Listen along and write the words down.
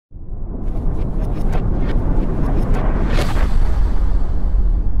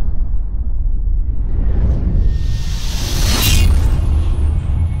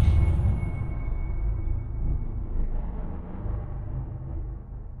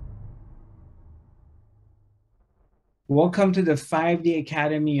Welcome to the 5D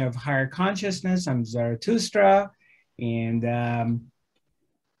Academy of Higher Consciousness. I'm Zarathustra, and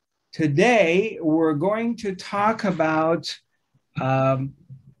today we're going to talk about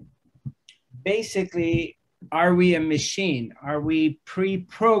basically, are we a machine? Are we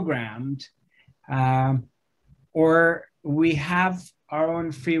pre-programmed, or we have our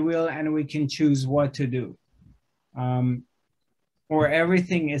own free will and we can choose what to do? Or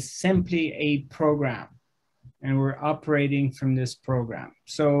everything is simply a program, and we're operating from this program.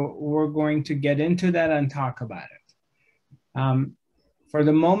 So we're going to get into that and talk about it. For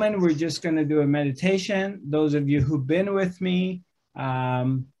the moment, we're just going to do a meditation. Those of you who've been with me,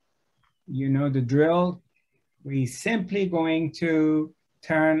 you know the drill. We're simply going to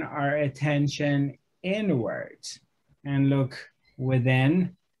turn our attention inwards and look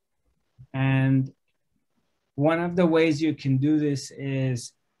within. And one of the ways you can do this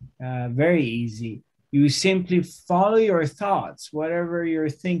is very easy. You simply follow your thoughts, whatever you're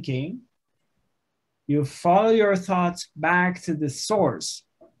thinking. You follow your thoughts back to the source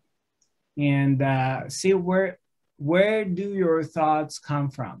and see where do your thoughts come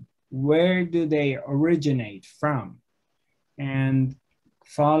from? Where do they originate from? And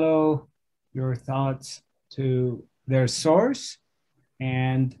follow your thoughts to their source,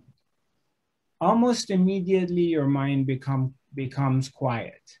 and almost immediately your mind becomes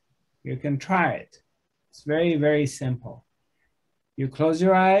quiet. You can try it. It's very, very simple. You close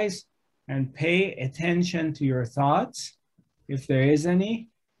your eyes and pay attention to your thoughts, if there is any,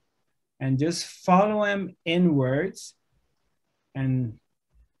 and just follow them inwards and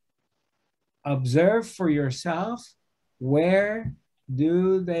observe for yourself, where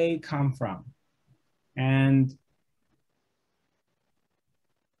do they come from? And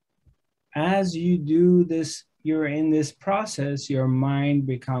as you do this, you're in this process, your mind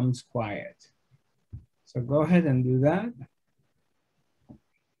becomes quiet. So go ahead and do that.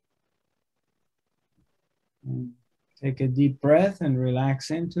 And take a deep breath and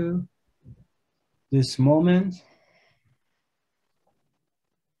relax into this moment.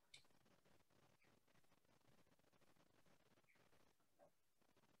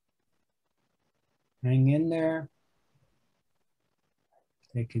 Hang in there.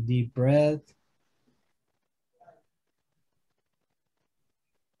 Take a deep breath.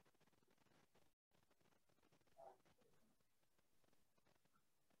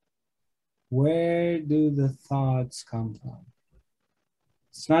 Where do the thoughts come from?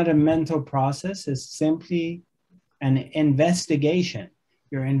 It's not a mental process, it's simply an investigation.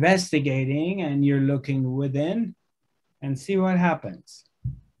 You're investigating and you're looking within and see what happens.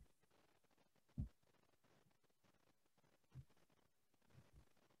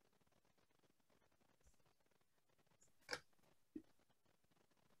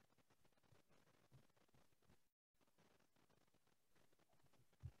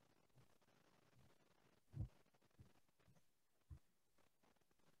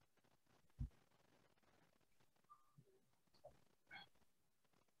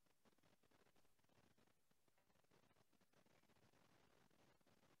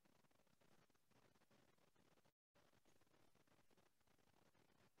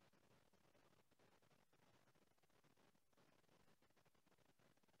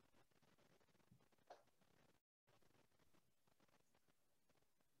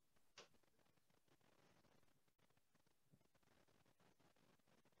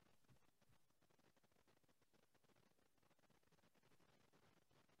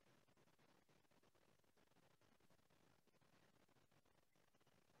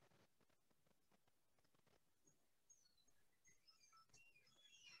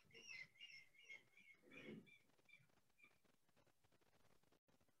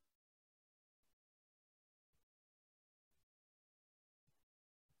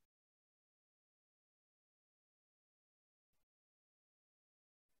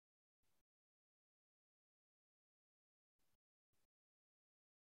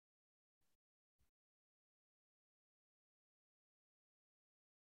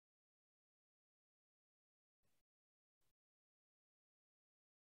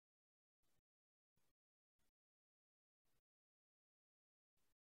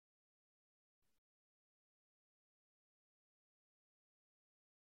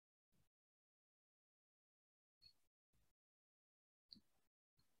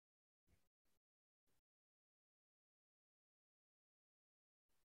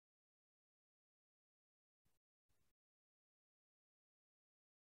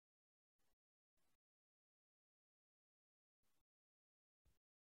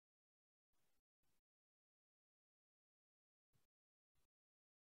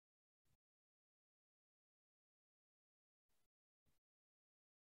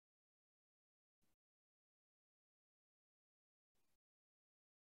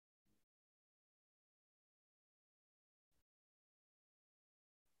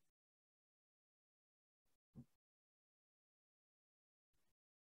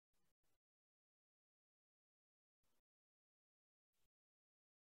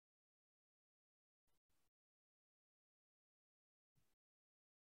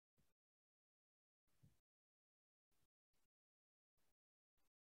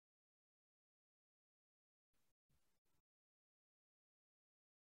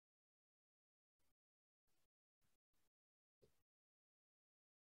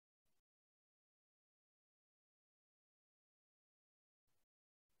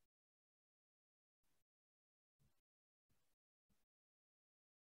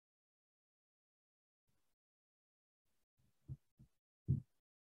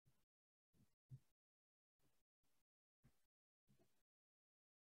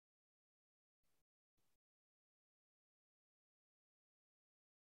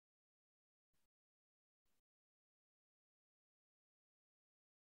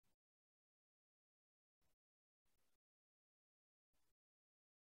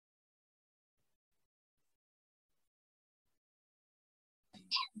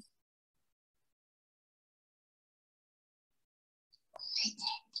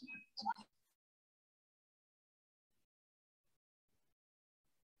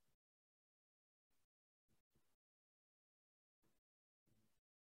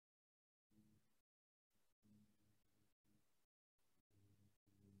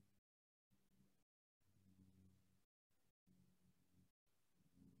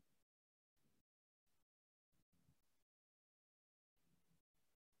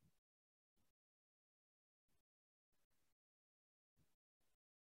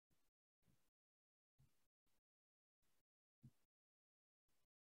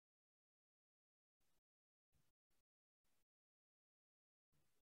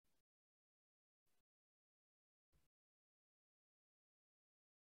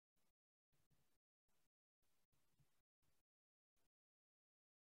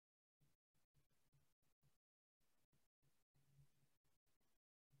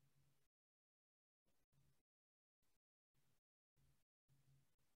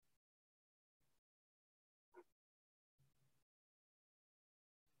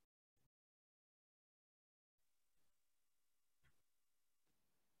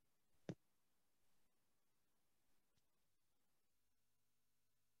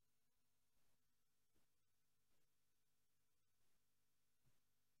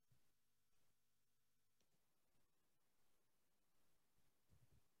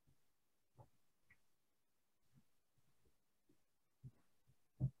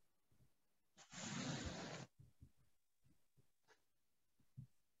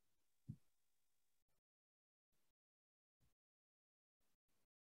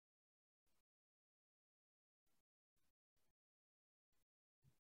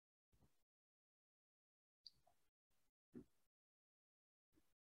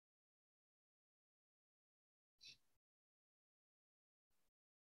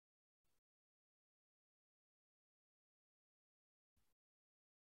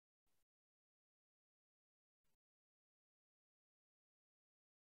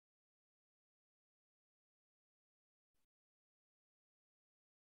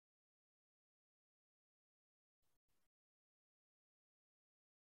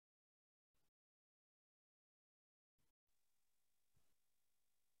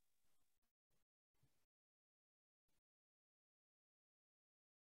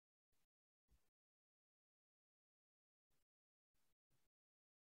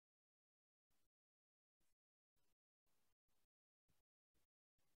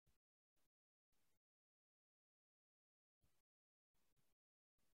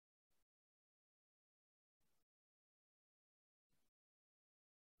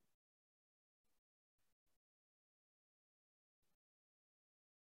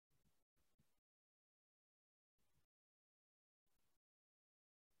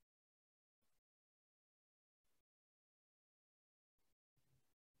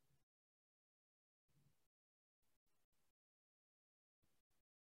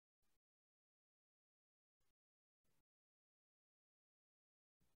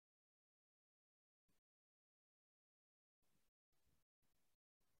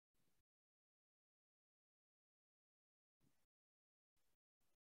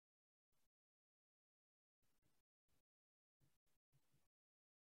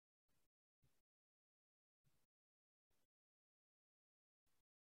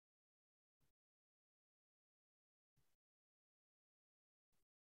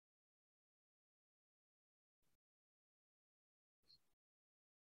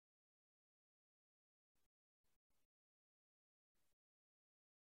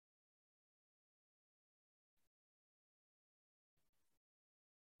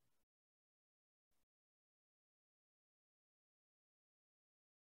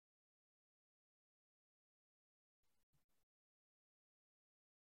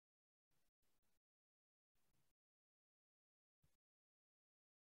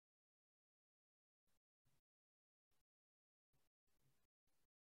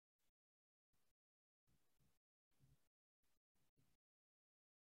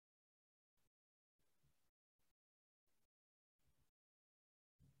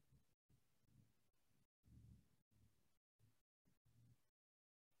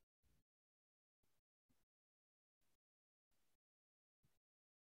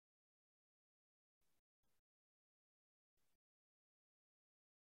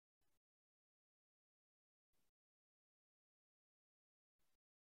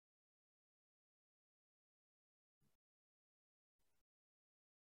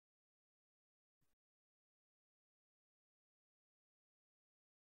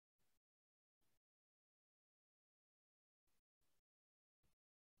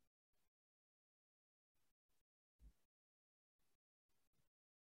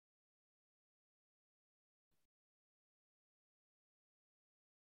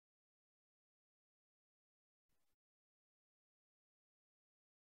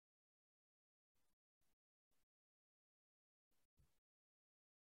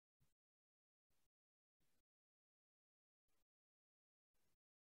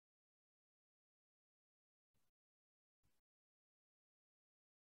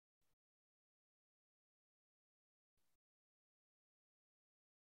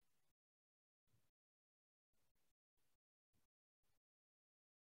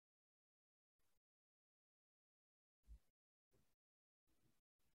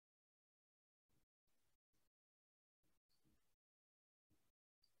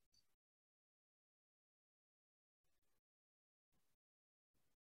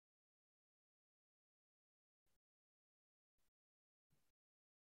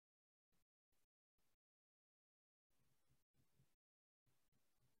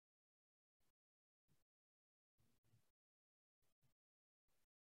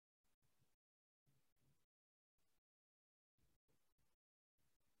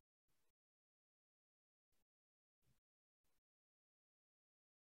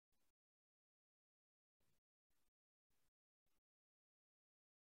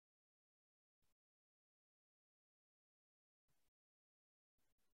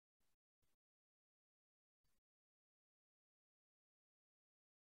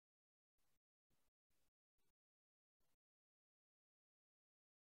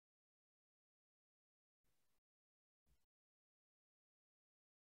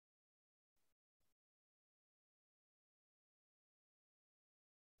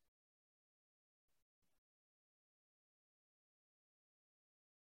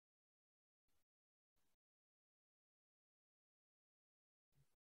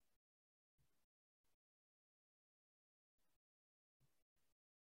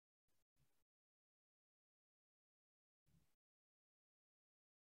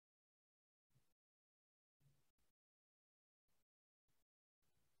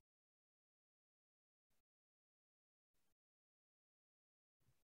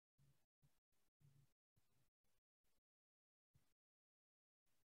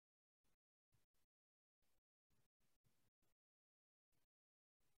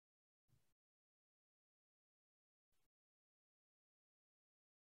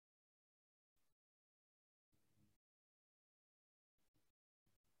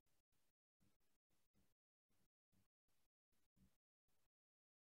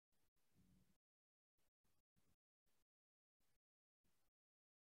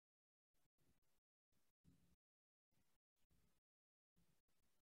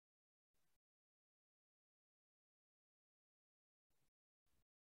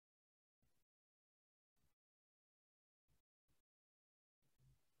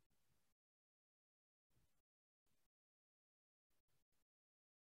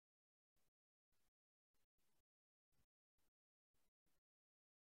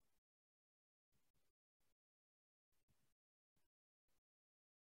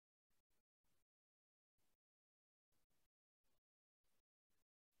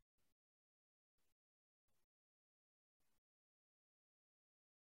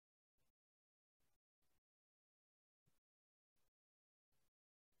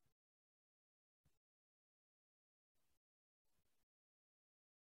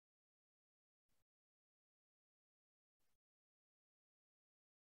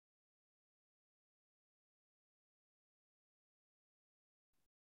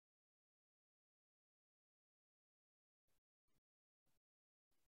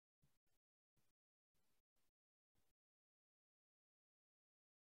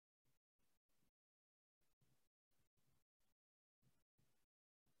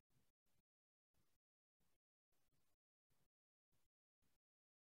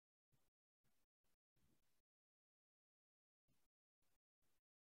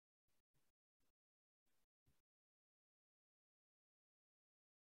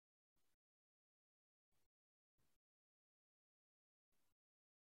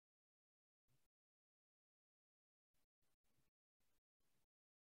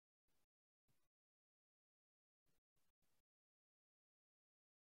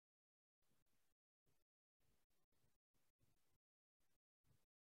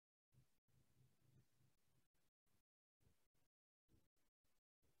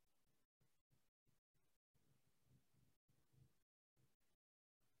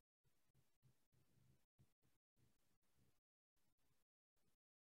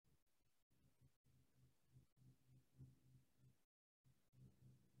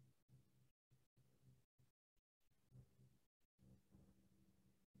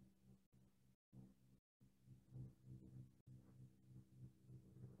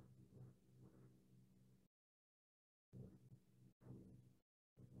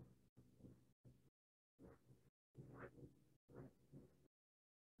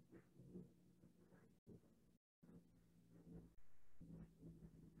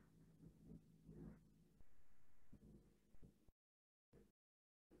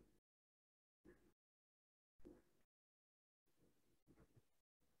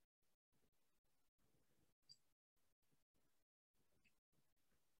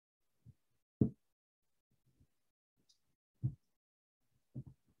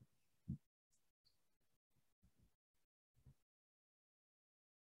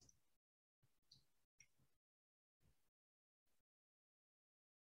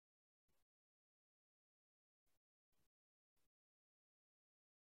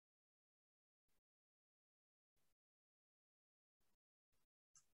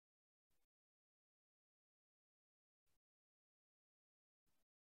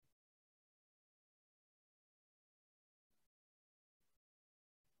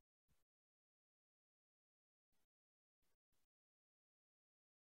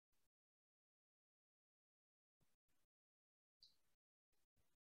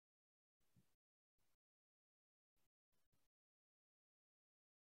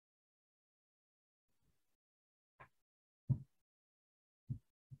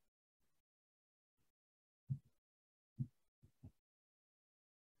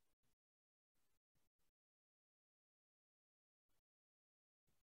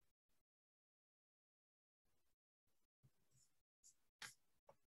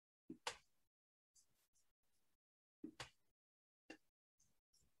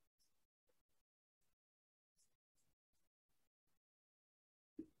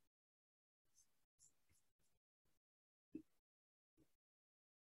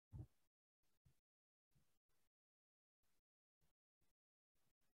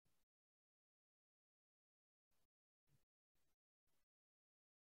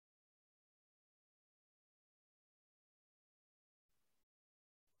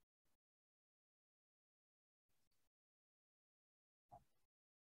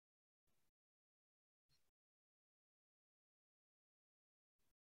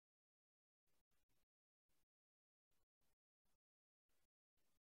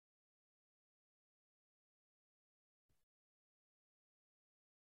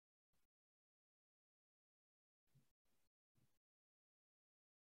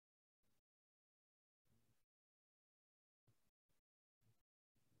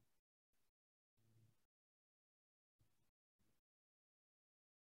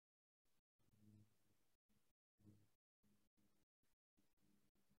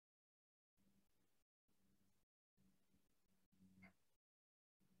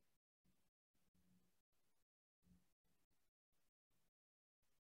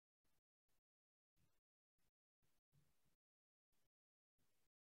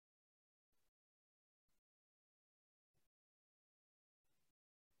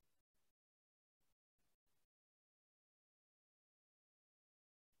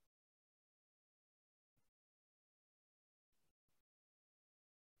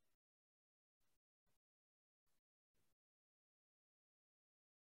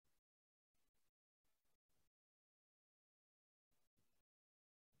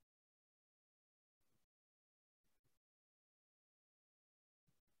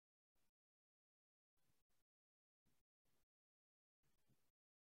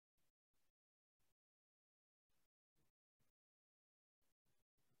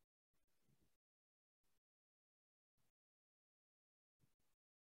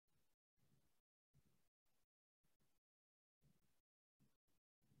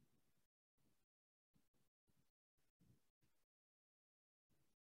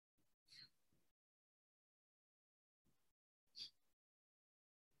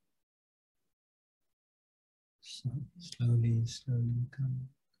 So slowly, slowly come.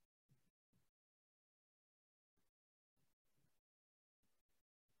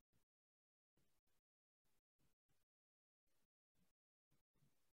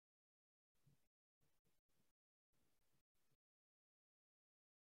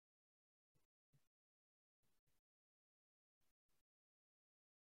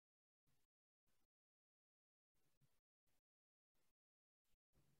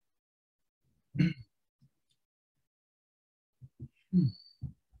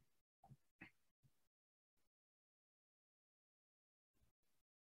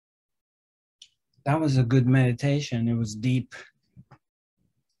 That was a good meditation. It was deep.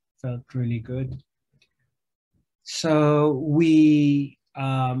 Felt really good. So we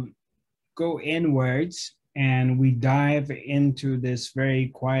go inwards and we dive into this very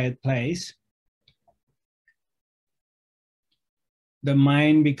quiet place. The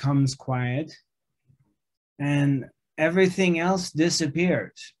mind becomes quiet and everything else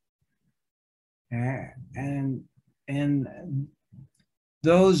disappears. And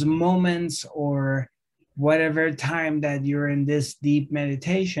those moments or whatever time that you're in this deep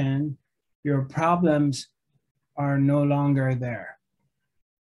meditation, your problems are no longer there.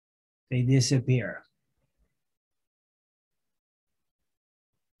 They disappear.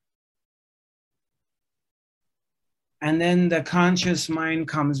 And then the conscious mind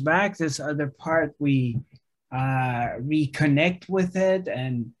comes back, this other part, we reconnect with it,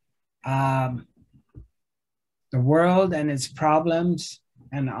 and the world and its problems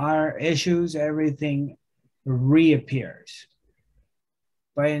and our issues, everything reappears.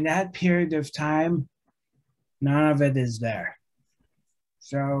 But in that period of time, none of it is there.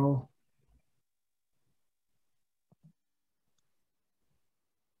 So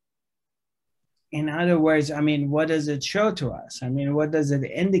in other words, I mean, what does it show to us? I mean, what does it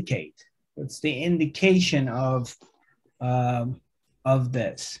indicate? What's the indication of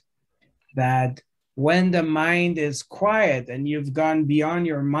this? That when the mind is quiet and you've gone beyond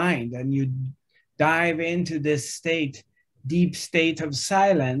your mind and you dive into this state, deep state of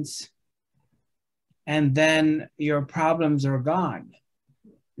silence, and then your problems are gone.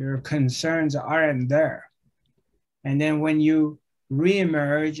 Your concerns aren't there. And then when you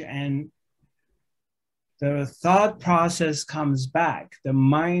reemerge and the thought process comes back, the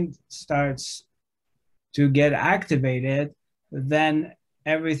mind starts to get activated, then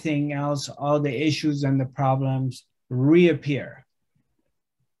everything else, all the issues and the problems reappear.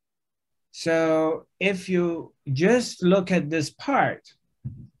 So if you just look at this part,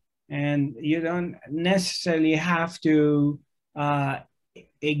 and you don't necessarily have to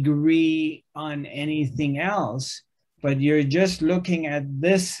agree on anything else, but you're just looking at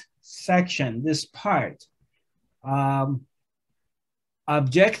this section, this part,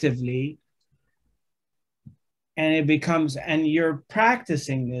 objectively, and it becomes, and you're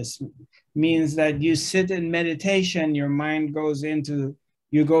practicing this, means that you sit in meditation, your mind goes into,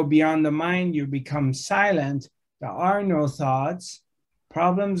 you go beyond the mind, you become silent, there are no thoughts,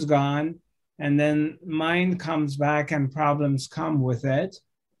 problems gone, and then mind comes back and problems come with it,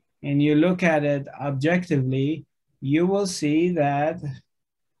 and you look at it objectively, you will see that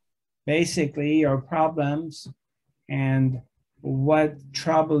basically your problems and what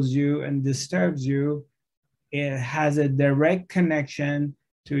troubles you and disturbs you, it has a direct connection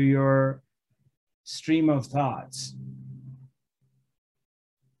to your stream of thoughts.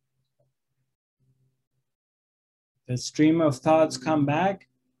 The stream of thoughts come back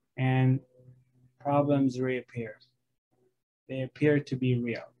and problems reappear. They appear to be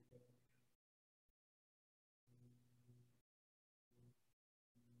real.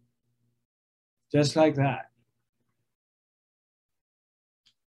 Just like that.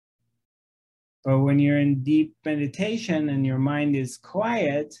 But when you're in deep meditation and your mind is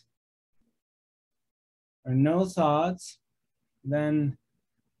quiet or no thoughts, then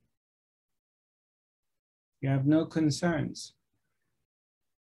you have no concerns.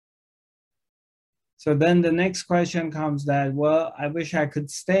 So then the next question comes that, well, I wish I could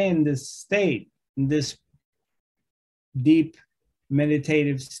stay in this state, in this deep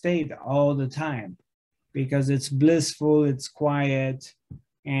meditative state all the time, because it's blissful, it's quiet,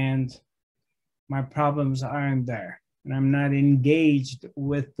 and my problems aren't there, and I'm not engaged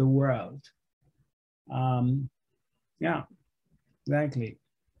with the world. Yeah, exactly.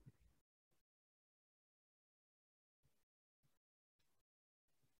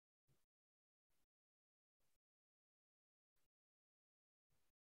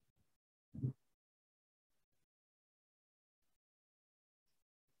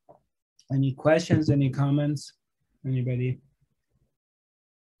 Any questions, any comments? Anybody?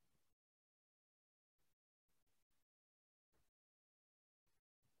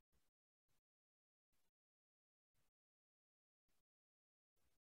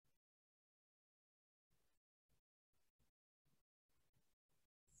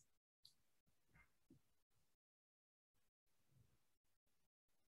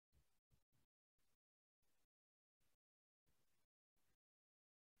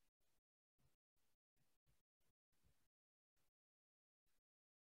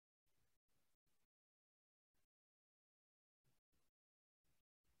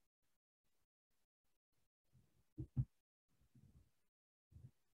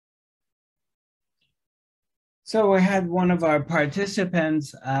 So we had one of our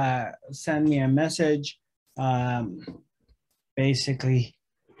participants send me a message, basically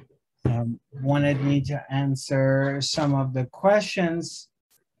wanted me to answer some of the questions.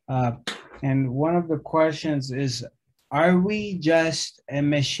 And one of the questions is, are we just a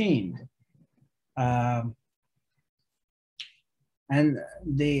machine? And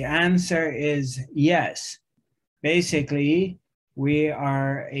the answer is yes. Basically, we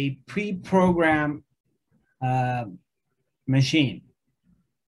are a pre-programmed machine.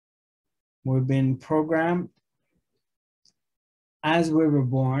 We've been programmed as we were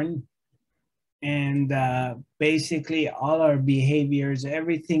born, and basically all our behaviors,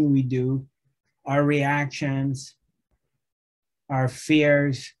 everything we do, our reactions, our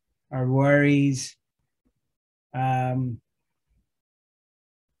fears, our worries, our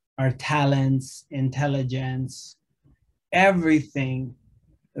talents, intelligence, everything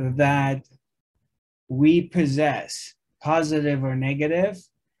that we possess, positive or negative,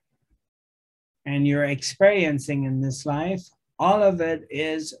 and you're experiencing in this life, all of it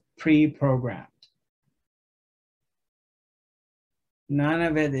is pre-programmed. None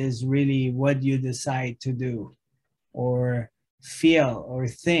of it is really what you decide to do or feel or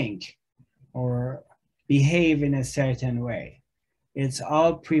think or behave in a certain way. It's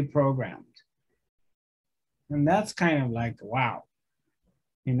all pre-programmed. And that's kind of like, wow,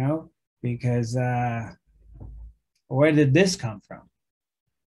 you know, because where did this come from?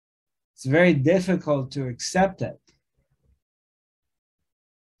 It's very difficult to accept it,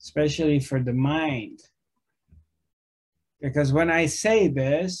 especially for the mind. Because when I say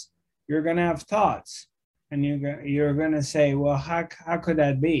this, you're going to have thoughts, and you're going to say, well, how could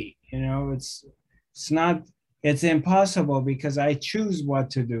that be? You know, it's impossible because I choose what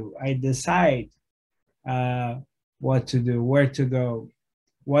to do. I decide what to do, where to go,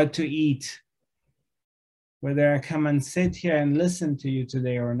 what to eat, whether I come and sit here and listen to you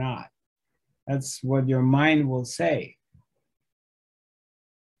today or not. That's what your mind will say.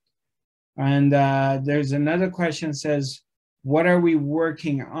 And there's another question says, what are we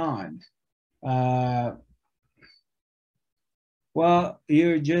working on? Well,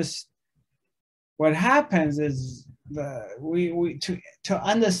 what happens is to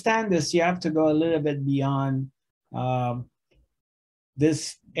understand this, you have to go a little bit beyond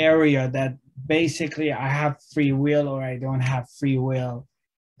this area that basically I have free will or I don't have free will.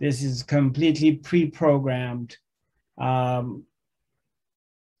 This is completely pre-programmed or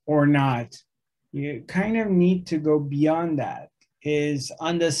not. You kind of need to go beyond that, is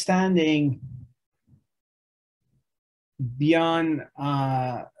understanding beyond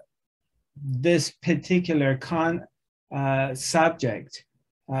this particular subject.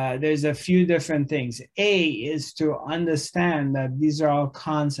 There's a few different things. A is to understand that these are all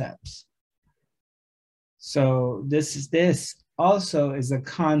concepts. So this also is a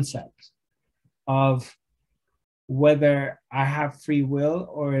concept of whether I have free will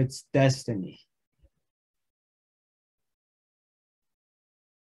or it's destiny.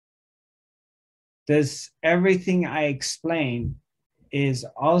 Everything I explain is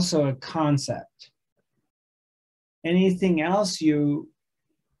also a concept. Anything else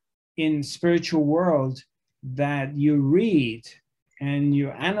in spiritual world that you read and you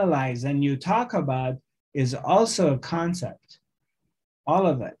analyze and you talk about is also a concept. All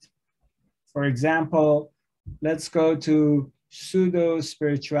of it. For example, let's go to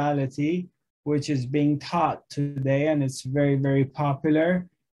pseudo-spirituality, which is being taught today, and it's very, very popular,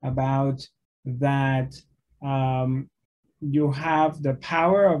 about that you have the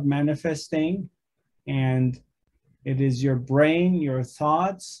power of manifesting, and it is your brain, your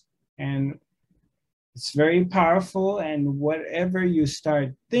thoughts, and it's very powerful, and whatever you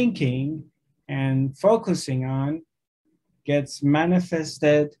start thinking and focusing on gets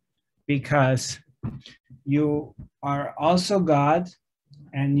manifested, because you are also God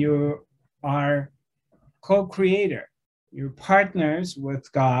and you are co-creator. You're partners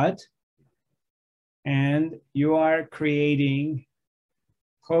with God and you are co-creating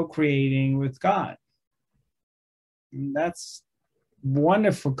with God. And that's a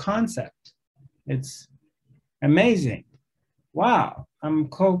wonderful concept. It's amazing. Wow, I'm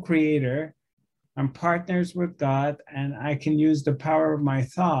co-creator. I'm partners with God, and I can use the power of my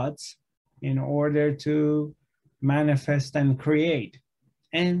thoughts in order to manifest and create.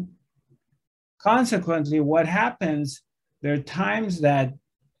 And consequently, what happens, there are times that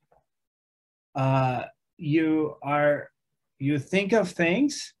you think of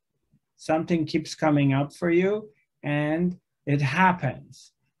things, something keeps coming up for you, and it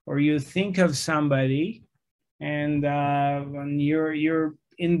happens. Or you think of somebody, and when you're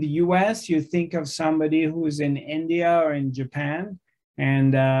in the US, you think of somebody who's in India or in Japan,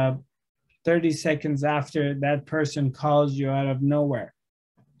 and 30 seconds after, that person calls you out of nowhere.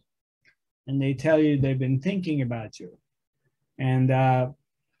 And they tell you they've been thinking about you. And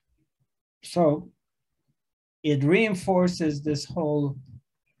so it reinforces this whole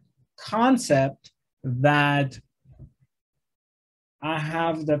concept that I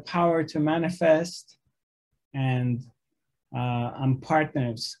have the power to manifest, and I'm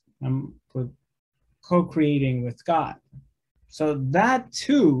partners. I'm co-creating with God. So that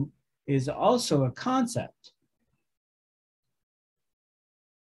too is also a concept.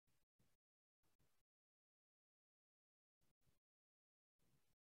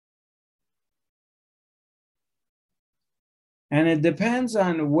 And it depends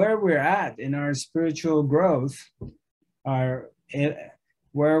on where we're at in our spiritual growth, where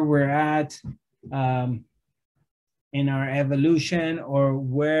we're at in our evolution, or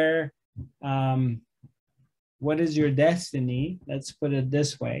where, what is your destiny? Let's put it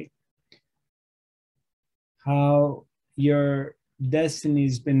this way. How your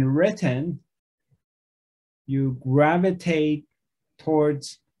destiny's been written, you gravitate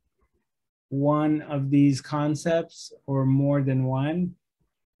towards one of these concepts or more than one,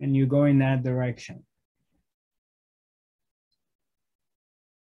 and you go in that direction.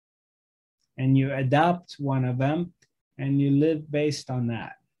 And you adopt one of them and you live based on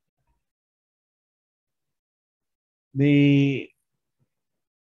that.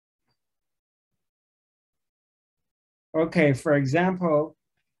 Okay, for example,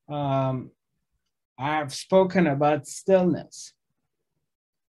 I've spoken about stillness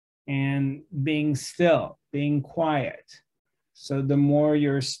and being still, being quiet. So the more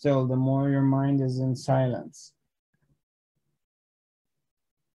you're still, the more your mind is in silence.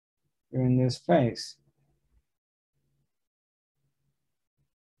 You're in this place.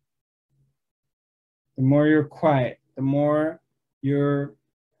 The more you're quiet, the more you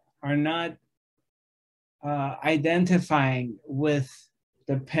are not identifying with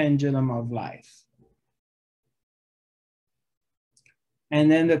the pendulum of life. And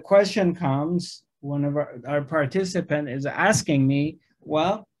then the question comes, one of our participant is asking me,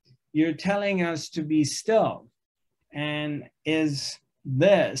 well, you're telling us to be still. And is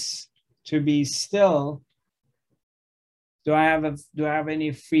this to be still, do I have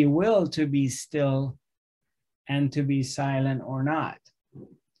any free will to be still and to be silent or not?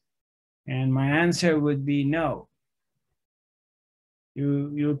 And my answer would be no.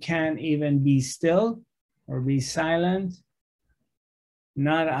 You can't even be still or be silent,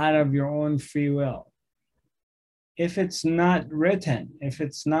 not out of your own free will. If it's not written, if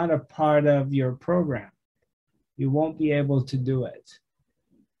it's not a part of your program, you won't be able to do it.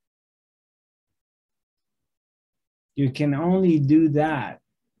 You can only do that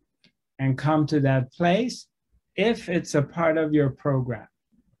and come to that place if it's a part of your program.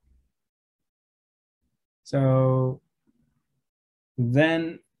 So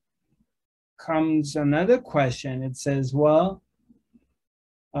then comes another question. It says, well,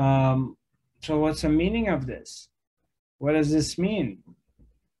 so what's the meaning of this? What does this mean?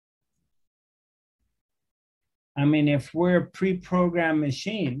 I mean, if we're a pre-programmed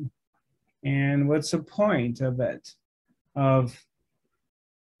machine, and what's the point of it? Of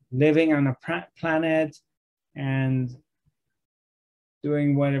living on a planet and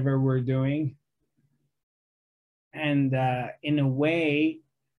doing whatever we're doing? And in a way,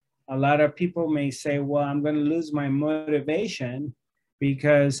 a lot of people may say, well, I'm going to lose my motivation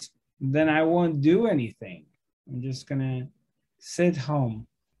because then I won't do anything. I'm just going to sit home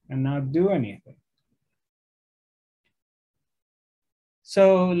and not do anything.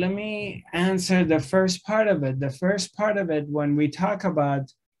 So let me answer the first part of it. The first part of it, when we talk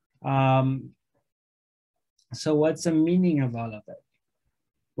about, so what's the meaning of all of it?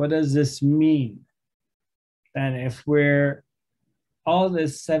 What does this mean? That if we're all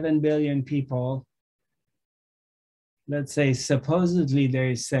this 7 billion people, let's say supposedly there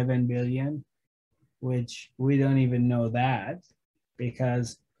is 7 billion, which we don't even know that,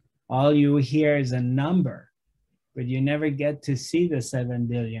 because all you hear is a number, but you never get to see the 7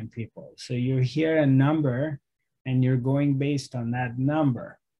 billion people. So you hear a number and you're going based on that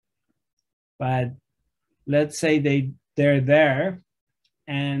number. But let's say they're there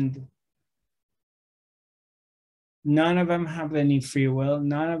and none of them have any free will.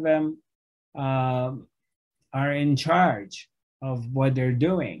 None of them are in charge of what they're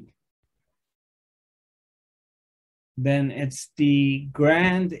doing. Then it's the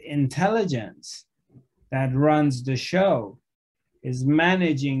grand intelligence that runs the show, is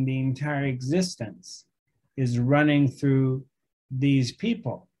managing the entire existence, is running through these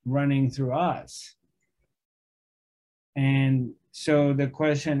people running through us. And so the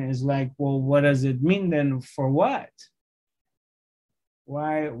question is like, well, what does it mean then for what?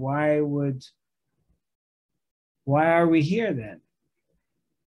 Why are we here then?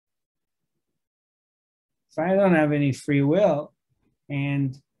 If I don't have any free will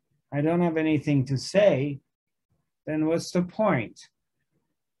and I don't have anything to say, then what's the point?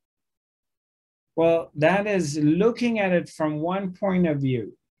 Well, that is looking at it from one point of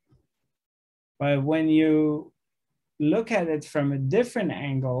view. But when you look at it from a different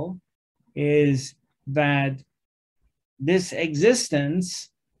angle, is that this existence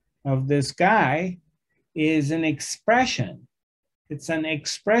of this guy is an expression. It's an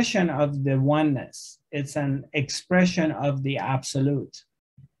expression of the oneness. It's an expression of the absolute.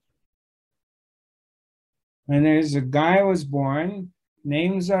 And there's a guy was born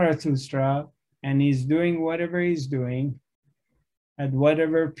named Zarathustra, and he's doing whatever he's doing at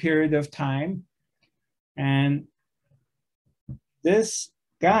whatever period of time. And this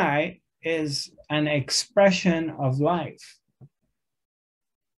guy is an expression of life.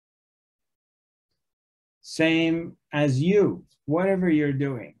 Same as you, whatever you're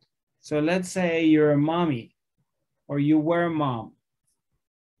doing. So let's say you're a mommy or you were a mom.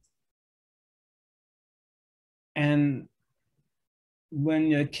 And when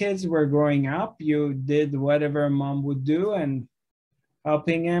your kids were growing up, you did whatever a mom would do and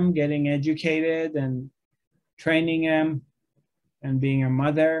helping them, getting educated and training them and being a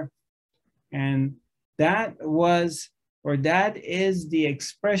mother. And that was, or that is the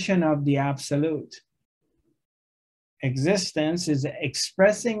expression of the absolute. Existence is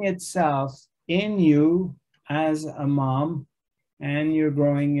expressing itself in you as a mom, and you're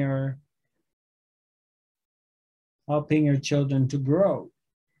growing helping your children to grow,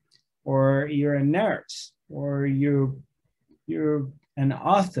 or you're a nurse, or you're an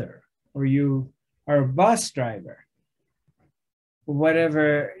author, or you are a bus driver,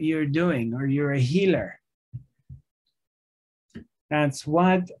 whatever you're doing, or you're a healer. That's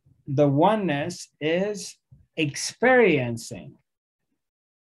what the oneness is experiencing.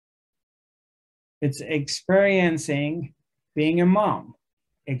 It's experiencing being a mom,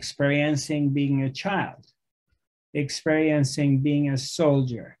 experiencing being a child, experiencing being a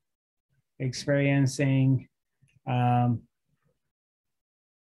soldier, experiencing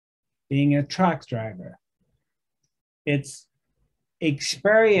being a truck driver. It's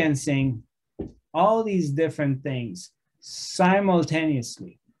experiencing all these different things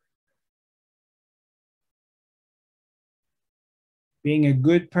simultaneously. Being a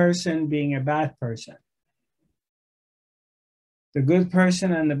good person, being a bad person. The good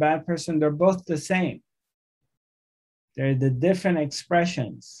person and the bad person, they're both the same. They're the different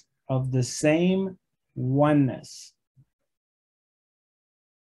expressions of the same oneness.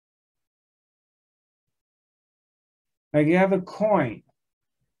 Like you have a coin.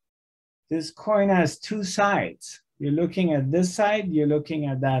 This coin has two sides. You're looking at this side, you're looking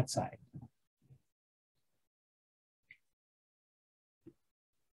at that side.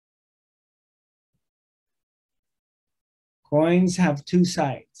 Coins have two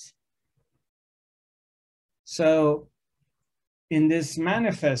sides. So in this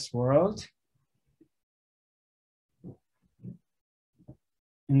manifest world,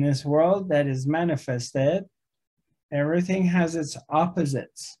 in this world that is manifested, everything has its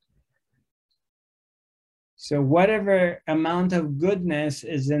opposites. So whatever amount of goodness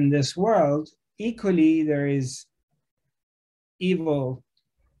is in this world, equally there is evil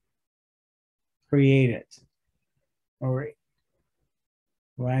created, or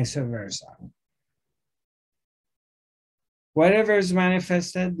vice versa. Whatever is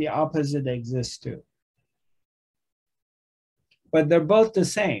manifested, the opposite exists too. But they're both the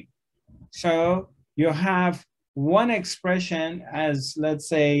same. So you have one expression as, let's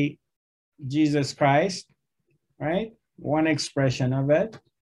say, Jesus Christ, right? One expression of it,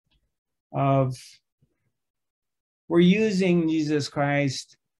 we're using Jesus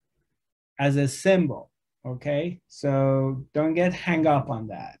Christ as a symbol, okay? So don't get hung up on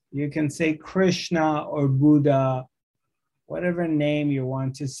that. You can say Krishna or Buddha, whatever name you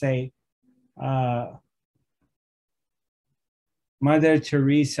want to say, Mother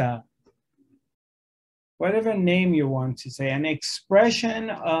Teresa, whatever name you want to say, an expression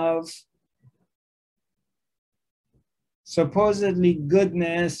of supposedly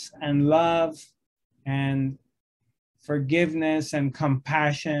goodness and love and forgiveness and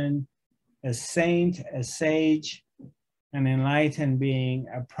compassion, a saint, a sage, an enlightened being,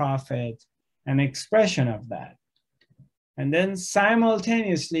 a prophet, an expression of that. And then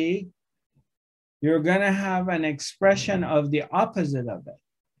simultaneously, you're going to have an expression of the opposite of it.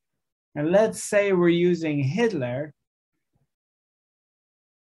 And let's say we're using Hitler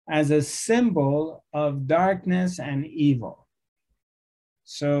as a symbol of darkness and evil.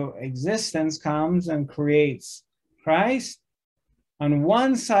 So existence comes and creates Christ on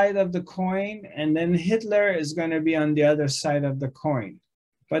one side of the coin, and then Hitler is going to be on the other side of the coin.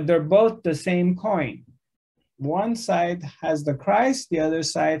 But they're both the same coin. One side has the Christ, the other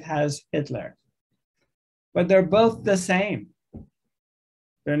side has Hitler. But they're both the same.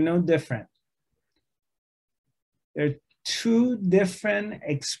 They're no different. They're two different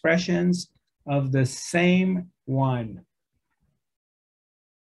expressions of the same one.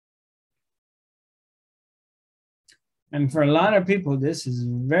 And for a lot of people, this is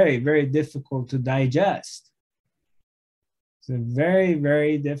very, very difficult to digest. It's a very,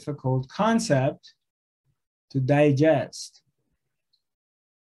 very difficult concept to digest.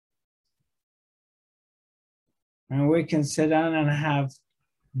 And we can sit down and have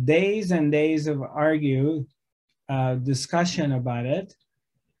days and days of discussion about it.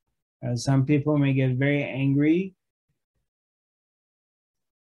 Some people may get very angry,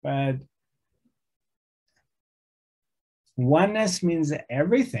 but oneness means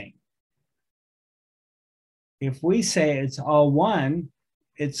everything. If we say it's all one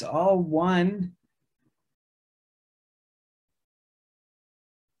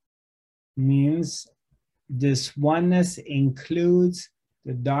means this oneness includes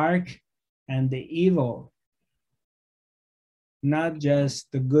the dark and the evil, not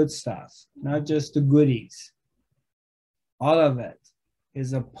just the good stuff, not just the goodies. All of it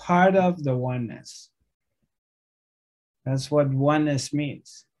is a part of the oneness. That's what oneness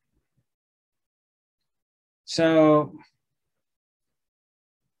means. So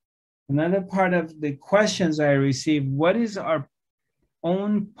another part of the questions I received, what is our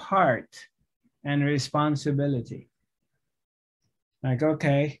own part and responsibility? Like,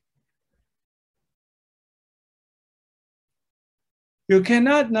 okay, you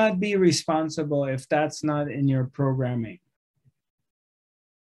cannot not be responsible if that's not in your programming.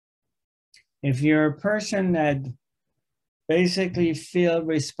 If you're a person that basically feel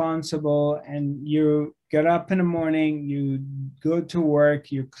responsible and you get up in the morning, you go to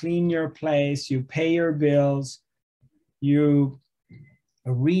work, you clean your place, you pay your bills, you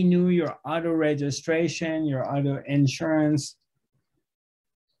renew your auto registration, your auto insurance,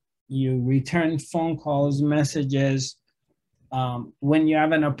 you return phone calls, messages. When you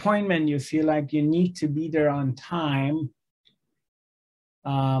have an appointment, you feel like you need to be there on time.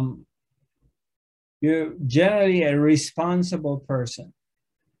 You're generally a responsible person.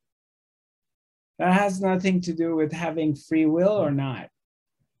 That has nothing to do with having free will or not.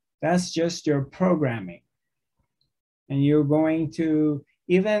 That's just your programming. And you're going to,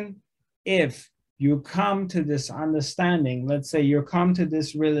 even if you come to this understanding, let's say you come to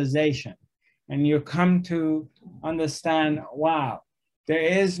this realization, and you come to understand, wow, there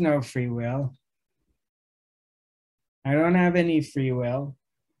is no free will. I don't have any free will.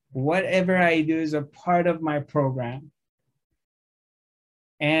 Whatever I do is a part of my program.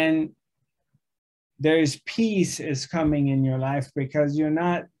 And there's peace is coming in your life because you're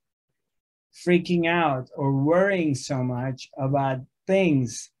not freaking out or worrying so much about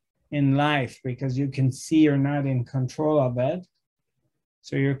things in life because you can see you're not in control of it.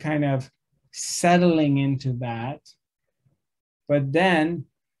 So you're kind of settling into that. But then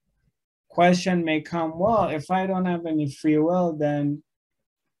question may come, well, if I don't have any free will, then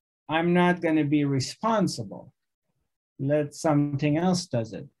I'm not going to be responsible. Let something else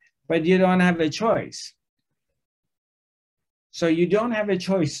does it. But you don't have a choice. So you don't have a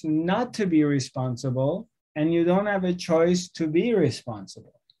choice not to be responsible, and you don't have a choice to be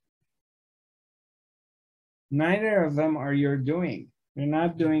responsible. Neither of them are your doing. You're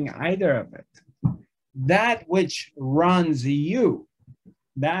not doing either of it. That which runs you,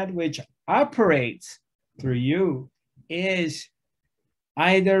 that which operates through you, is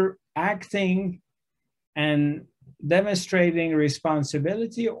either acting and demonstrating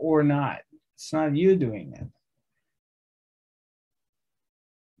responsibility or not. It's not you doing it.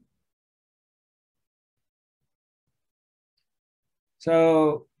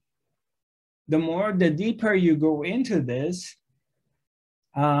 So the deeper you go into this,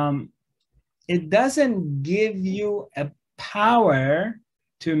 it doesn't give you a power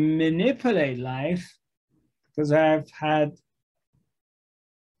to manipulate life, because I've had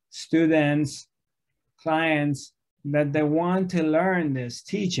students, clients, that they want to learn this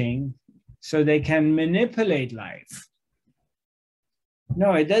teaching so they can manipulate life.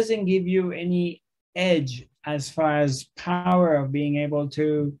 No, it doesn't give you any edge as far as power of being able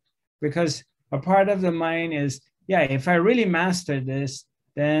to, because A part of the mind is, yeah, if I really master this,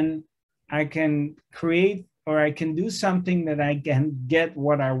 then I can create, or I can do something that I can get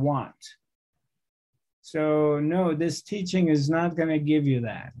what I want. So no, this teaching is not going to give you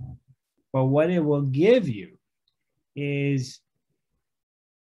that. But what it will give you is,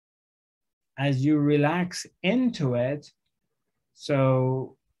 as you relax into it,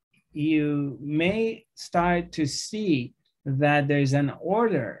 so you may start to see that there's an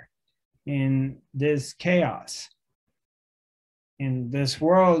order in this chaos, in this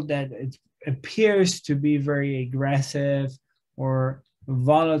world that it appears to be very aggressive or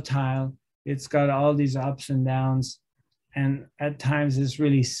volatile. It's got all these ups and downs, and at times it's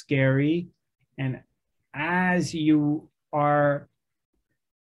really scary. And as you are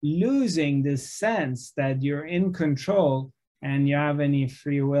losing this sense that you're in control and you have any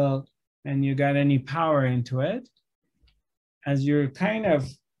free will and you got any power into it, as you're kind of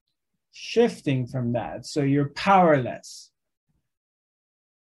shifting from that, so you're powerless.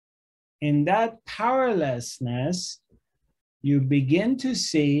 In that powerlessness, you begin to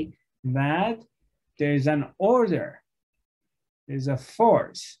see that there's an order, there's a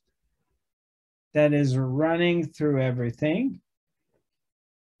force that is running through everything.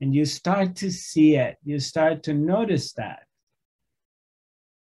 And you start to see it, you start to notice that.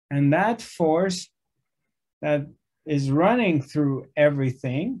 And that force that is running through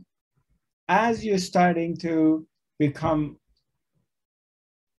everything, as you're starting to become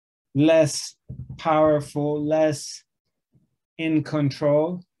less powerful, less in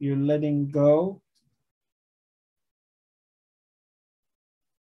control, you're letting go,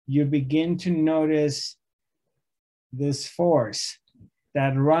 you begin to notice this force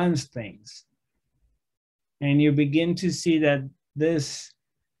that runs things. And you begin to see that this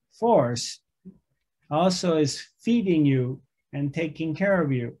force also is feeding you and taking care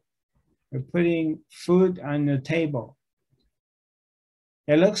of you. You're putting food on the table.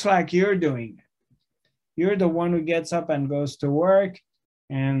 It looks like you're doing it. You're the one who gets up and goes to work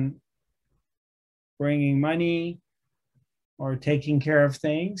and bringing money or taking care of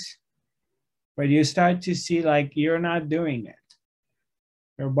things. But you start to see like you're not doing it.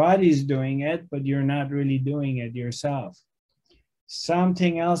 Your body's doing it, but you're not really doing it yourself.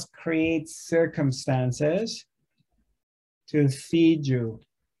 Something else creates circumstances to feed you.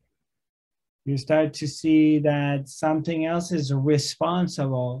 You start to see that something else is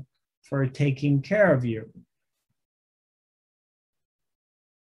responsible for taking care of you.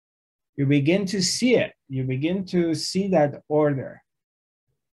 You begin to see it. You begin to see that order.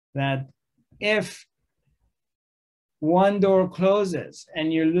 That if one door closes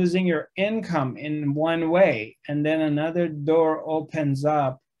and you're losing your income in one way, and then another door opens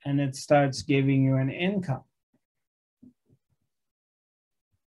up and it starts giving you an income.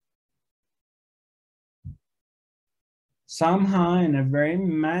 Somehow, in a very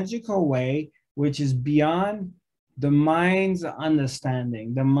magical way, which is beyond the mind's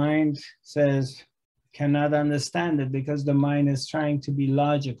understanding. The mind says, cannot understand it because the mind is trying to be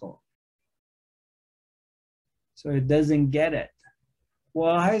logical. So it doesn't get it.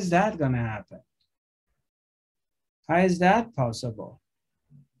 Well, how is that going to happen? How is that possible?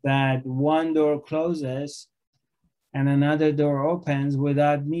 That one door closes and another door opens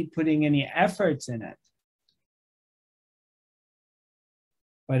without me putting any efforts in it.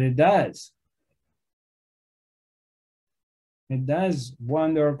 But it does. It does.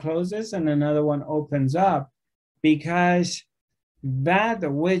 One door closes and another one opens up because that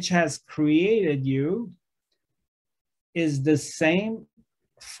which has created you is the same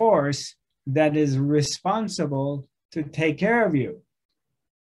force that is responsible to take care of you.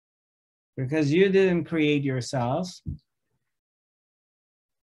 Because you didn't create yourself.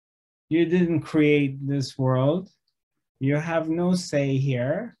 You didn't create this world. You have no say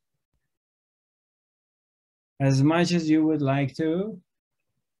here. As much as you would like to,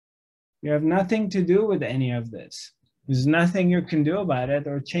 you have nothing to do with any of this. There's nothing you can do about it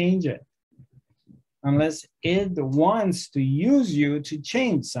or change it. Unless it wants to use you to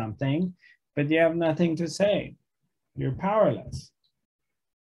change something, but you have nothing to say. You're powerless.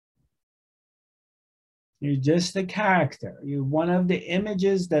 You're just a character. You're one of the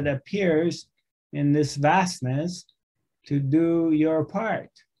images that appears in this vastness to do your part.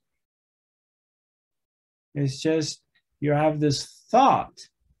 It's just you have this thought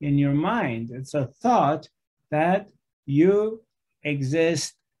in your mind. It's a thought that you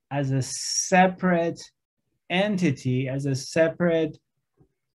exist as a separate entity, as a separate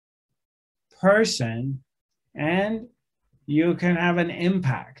person, and you can have an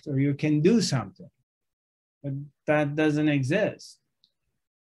impact or you can do something. But that doesn't exist.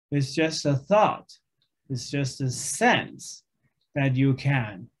 It's just a thought. It's just a sense that you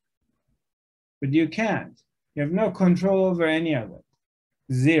can. But you can't. You have no control over any of it.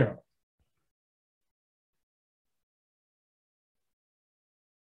 Zero.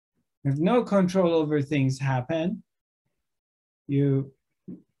 You have no control over things happen.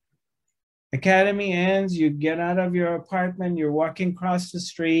 Academy ends, you get out of your apartment, you're walking across the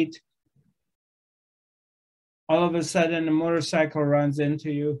street. All of a sudden, a motorcycle runs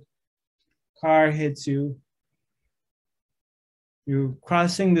into you. Car hits you. You're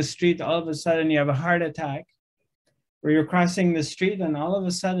crossing the street, all of a sudden you have a heart attack. Or you're crossing the street and all of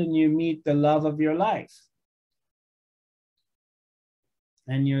a sudden you meet the love of your life.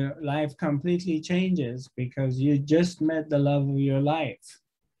 And your life completely changes because you just met the love of your life.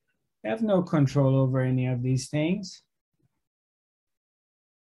 You have no control over any of these things.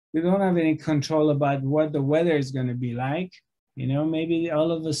 You don't have any control about what the weather is going to be like. You know, maybe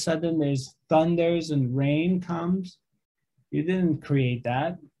all of a sudden there's thunders and rain comes. You didn't create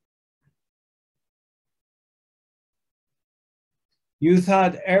that. You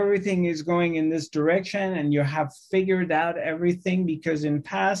thought everything is going in this direction and you have figured out everything because in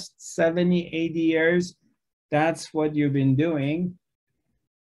past 70, 80 years, that's what you've been doing.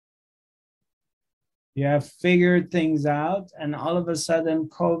 You have figured things out and all of a sudden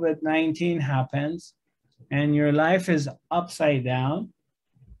COVID-19 happens and your life is upside down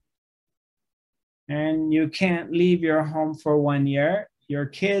and you can't leave your home for 1 year. Your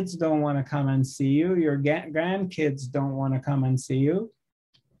kids don't want to come and see you. Your grandkids don't want to come and see you.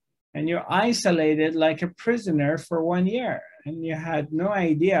 And you're isolated like a prisoner for 1 year. And you had no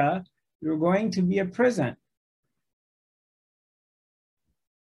idea you're going to be a prison.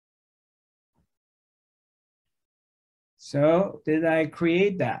 So did I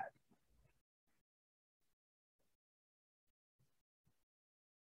create that?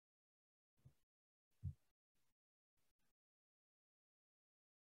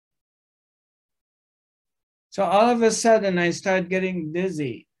 So all of a sudden I start getting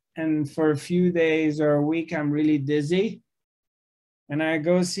dizzy. And for a few days or a week, I'm really dizzy. And I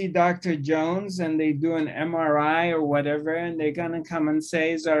go see Dr. Jones and they do an MRI or whatever. And they're going to come and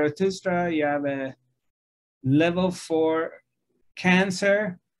say, Zarathustra, you have a level 4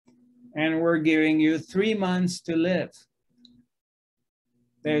 cancer. And we're giving you 3 months to live.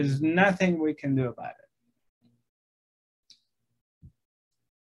 There's nothing we can do about it.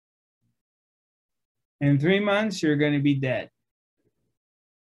 In 3 months, you're going to be dead.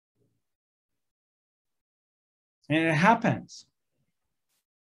 And it happens.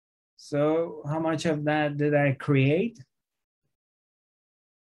 So how much of that did I create?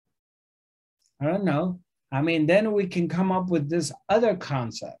 I don't know. I mean, then we can come up with this other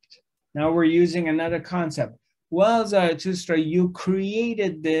concept. Now we're using another concept. Well, Zarathustra, you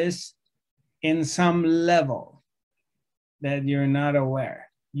created this in some level that you're not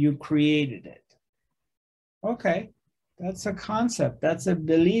aware. You created it. Okay, that's a concept. That's a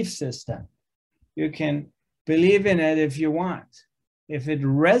belief system. You can believe in it if you want. If it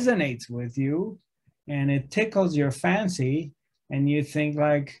resonates with you and it tickles your fancy and you think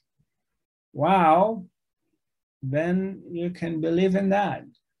like, wow, then you can believe in that.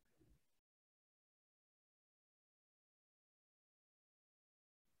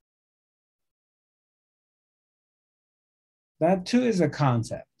 That too is a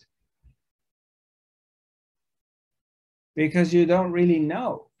concept. Because you don't really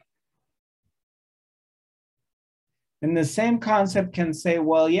know. And the same concept can say,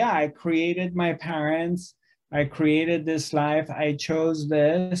 well, yeah, I created my parents, I created this life, I chose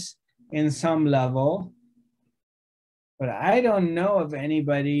this in some level, but I don't know of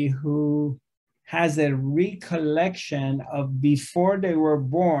anybody who has a recollection of before they were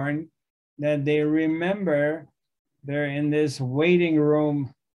born that they remember they're in this waiting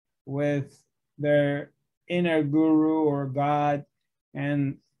room with their inner guru or God,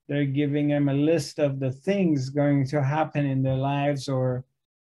 and they're giving them a list of the things going to happen in their lives, or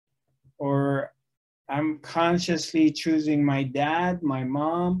I'm consciously choosing my dad, my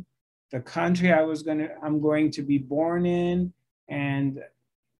mom, the country I'm going to be born in, and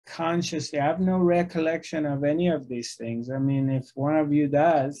consciously, I have no recollection of any of these things. I mean, if one of you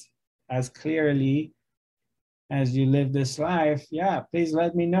does, as clearly as you live this life, yeah, please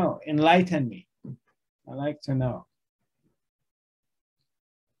let me know. Enlighten me. I like to know.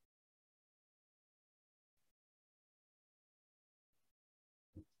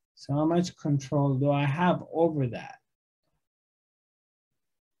 So how much control do I have over that?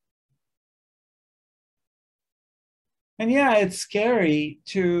 And yeah, it's scary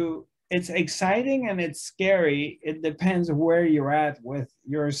to it's exciting and it's scary. It depends where you're at with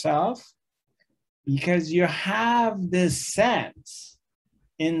yourself, because you have this sense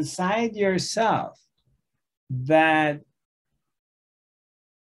inside yourself that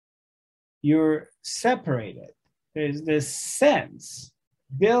you're separated. There's this sense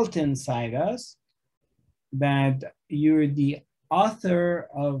built inside us that you're the author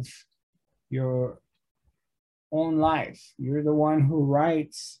of your own life. You're the one who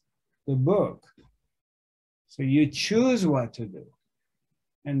writes the book. So you choose what to do.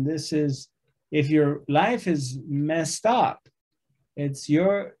 And this is, if your life is messed up, it's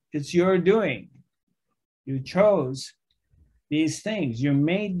your doing. You chose these things. You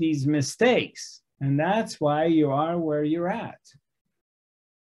made these mistakes. And that's why you are where you're at.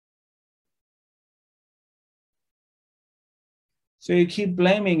 So you keep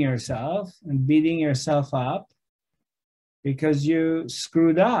blaming yourself and beating yourself up because you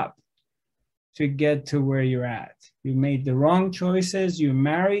screwed up to get to where you're at. You made the wrong choices. You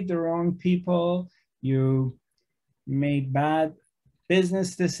married the wrong people. You made bad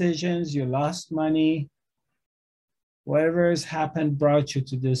business decisions. You lost money. Whatever has happened brought you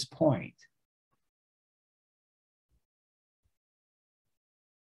to this point.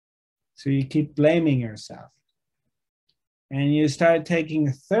 So you keep blaming yourself. And you start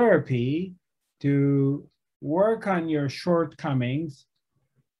taking therapy to work on your shortcomings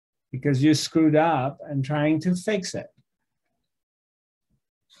because you screwed up and trying to fix it.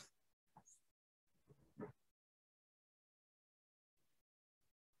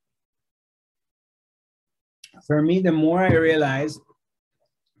 For me, the more I realized,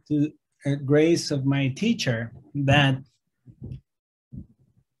 through the grace of my teacher, that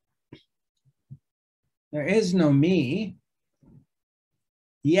there is no me,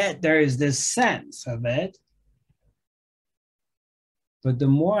 yet there is this sense of it. But the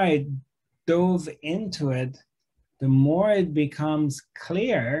more I dove into it, the more it becomes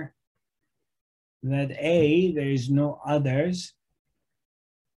clear that A, there is no others,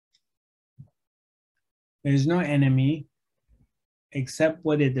 there's no enemy except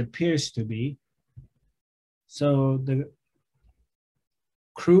what it appears to be. So the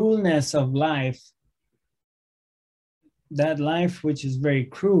cruelness of life, that life which is very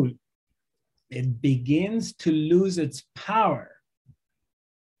cruel, it begins to lose its power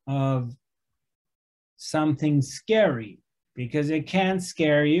of something scary, because it can't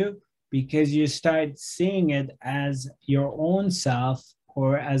scare you because you start seeing it as your own self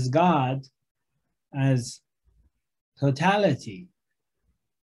or as God, as totality.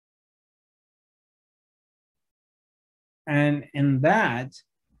 And in that,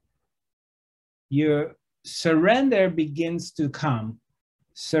 your surrender begins to come,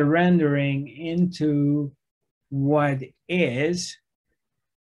 surrendering into what is,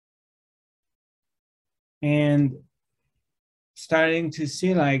 and starting to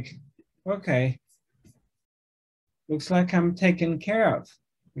see like, okay, looks like I'm taken care of,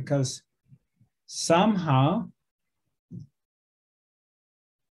 because somehow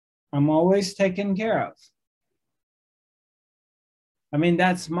I'm always taken care of. I mean,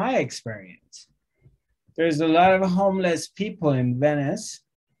 that's my experience. There's a lot of homeless people in Venice,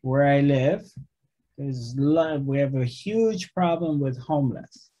 where I live. We have a huge problem with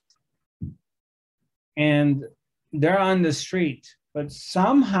homeless. And they're on the street, but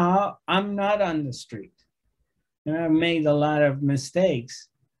somehow I'm not on the street. And I've made a lot of mistakes.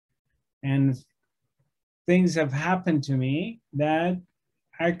 And things have happened to me that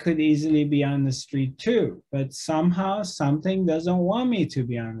I could easily be on the street too. But somehow something doesn't want me to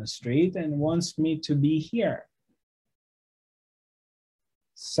be on the street and wants me to be here.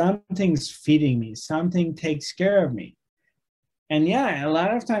 Something's feeding me. Something takes care of me. And yeah, a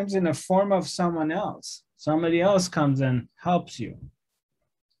lot of times in the form of someone else. Somebody else comes and helps you.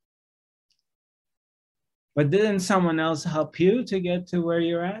 But didn't someone else help you to get to where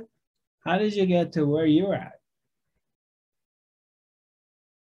you're at? How did you get to where you're at?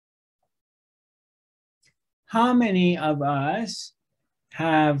 How many of us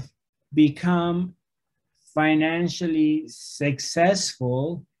have become financially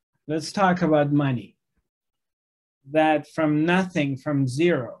successful? Let's talk about money. That from nothing, from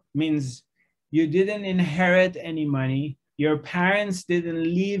zero, means you didn't inherit any money. Your parents didn't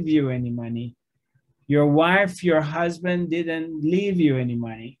leave you any money. Your wife, your husband didn't leave you any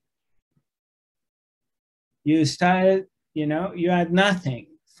money. You started, you had nothing.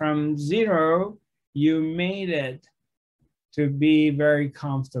 From zero, you made it to be very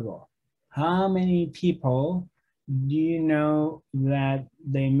comfortable. How many people do you know that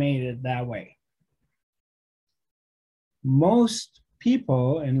they made it that way? Most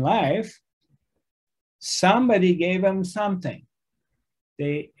people in life, somebody gave them something.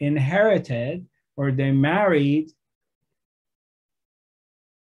 They inherited or they married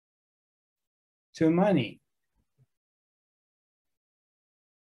to money.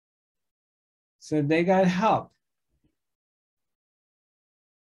 So they got help.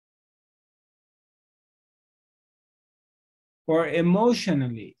 Or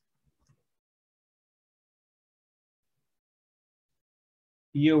emotionally,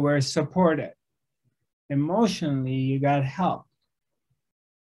 you were supported. Emotionally, you got help.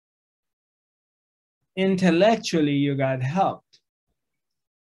 Intellectually, you got helped.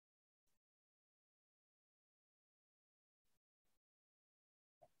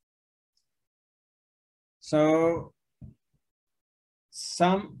 So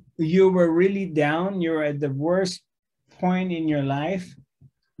you were really down, you were at the worst point in your life.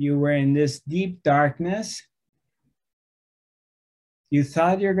 You were in this deep darkness. You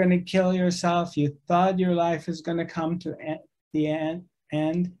thought you're going to kill yourself. You thought your life is going to come to the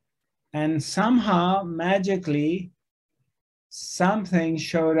end. And somehow, magically, something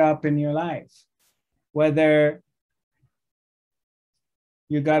showed up in your life. Whether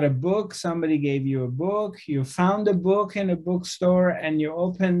you got a book, somebody gave you a book, you found a book in a bookstore and you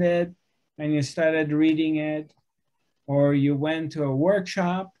opened it and you started reading it, or you went to a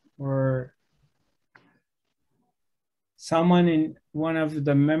workshop, or someone in one of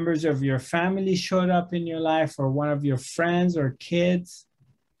the members of your family showed up in your life, or one of your friends or kids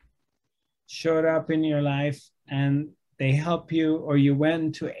showed up in your life and they help you, or you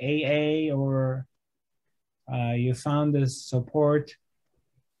went to AA, or you found a support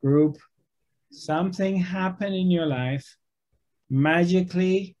group. Something happened in your life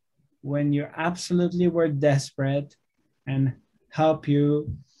magically when you absolutely were desperate and help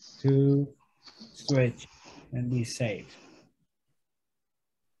you to switch and be saved.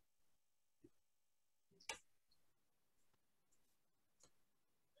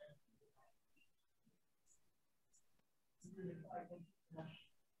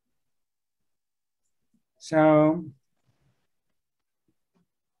 So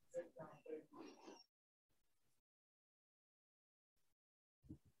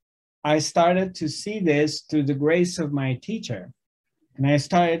I started to see this through the grace of my teacher. And I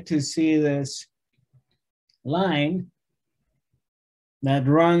started to see this line that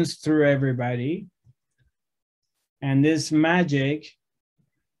runs through everybody. And this magic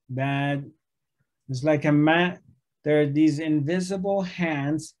that is like there are these invisible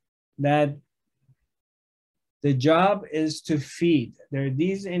hands that the job is to feed. There are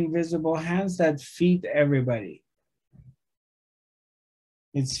these invisible hands that feed everybody.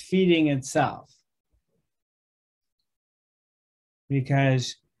 It's feeding itself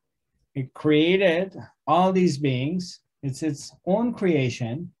because it created all these beings. It's its own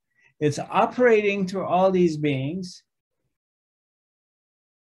creation. It's operating through all these beings.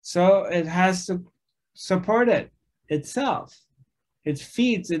 So it has to support it itself. It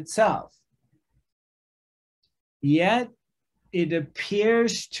feeds itself. Yet it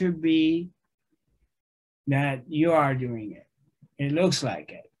appears to be that you are doing it. It looks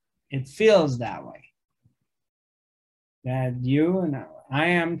like it. It feels that way. That you and I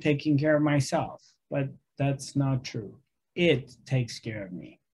am taking care of myself, but that's not true. It takes care of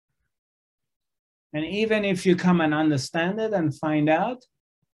me. And even if you come and understand it and find out,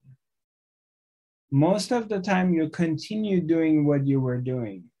 most of the time you continue doing what you were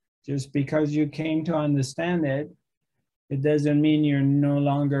doing. Just because you came to understand it, it doesn't mean you're no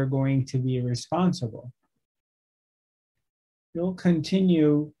longer going to be responsible. You'll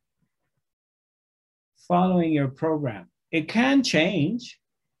continue following your program. It can change,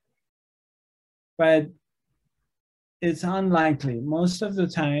 but it's unlikely. Most of the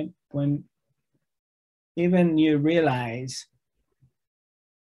time, when even you realize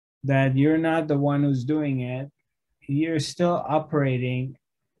that you're not the one who's doing it, you're still operating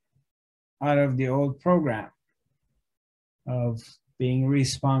out of the old program of being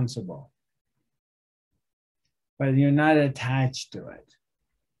responsible. But you're not attached to it.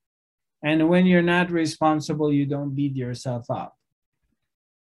 And when you're not responsible, you don't beat yourself up.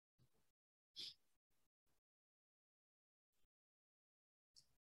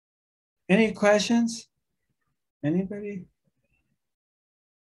 Any questions? Anybody?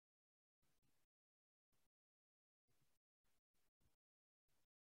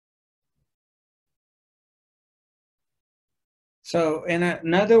 So in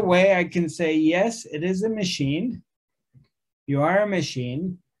another way, I can say, yes, it is a machine. You are a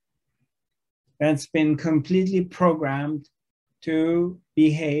machine that's been completely programmed to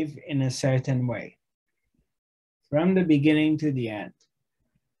behave in a certain way. from the beginning to the end.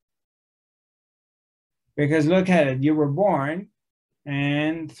 Because look at it, you were born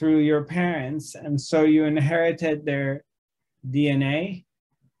and through your parents, and so you inherited their DNA.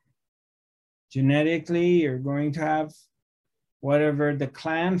 Genetically, you're going to have whatever the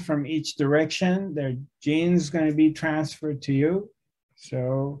clan from each direction, their genes going to be transferred to you.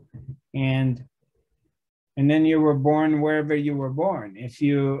 So, and then you were born wherever you were born. If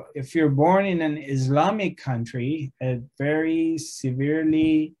you're born in an Islamic country, a very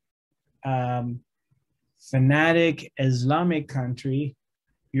severely fanatic Islamic country,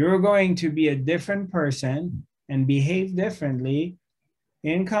 you're going to be a different person and behave differently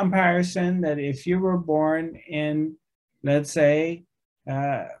in comparison that if you were born in, let's say,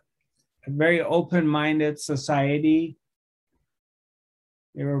 a very open-minded society,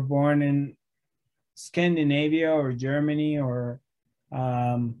 you were born in Scandinavia or Germany, or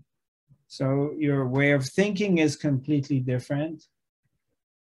so your way of thinking is completely different.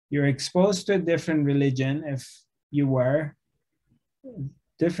 You're exposed to a different religion if you were,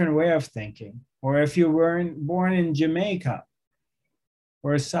 different way of thinking. Or if you weren't born in Jamaica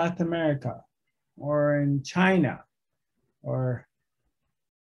or South America or in China or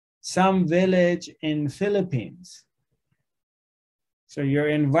some village in Philippines. So your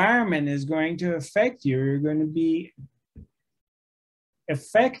environment is going to affect you. You're going to be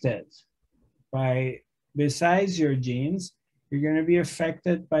affected by, besides your genes, you're going to be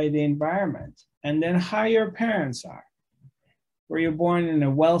affected by the environment. And then how your parents are. Were you born in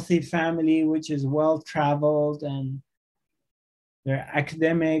a wealthy family, which is well-traveled and they're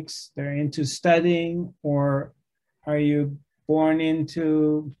academics, they're into studying, or are you born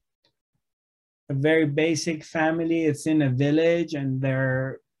into a very basic family, it's in a village and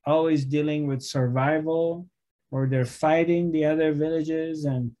they're always dealing with survival, or they're fighting the other villages,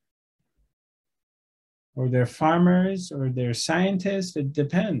 and or they're farmers, or they're scientists, it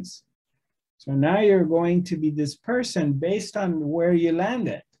depends. So now you're going to be this person based on where you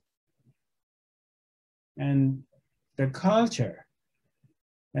landed and the culture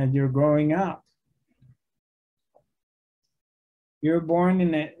that you're growing up. You're born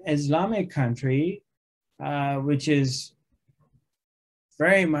in an Islamic country, which is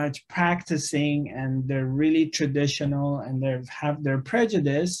very much practicing, and they're really traditional, and they have their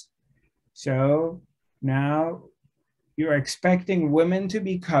prejudice. So now you're expecting women to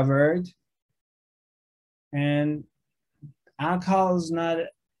be covered, and alcohol is not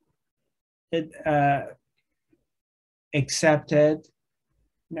accepted.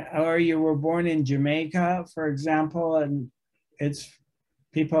 Or you were born in Jamaica, for example, and it's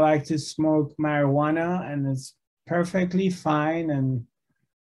people like to smoke marijuana, and it's perfectly fine,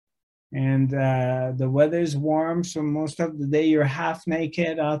 and the weather's warm, so most of the day you're half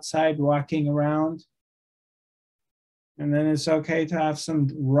naked outside walking around, and then it's okay to have some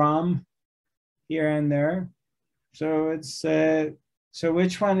rum here and there. So it's so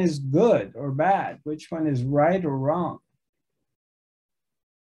which one is good or bad? Which one is right or wrong?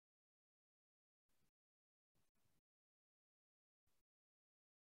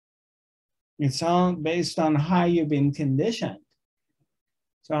 It's all based on how you've been conditioned.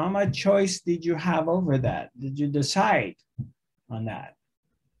 So how much choice did you have over that? Did you decide on that?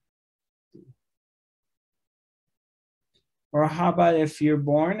 Or how about if you're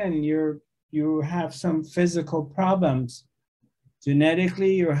born and you have some physical problems?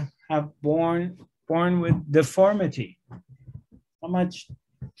 Genetically, you have born with deformity. How much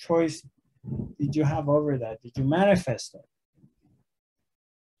choice did you have over that? Did you manifest it?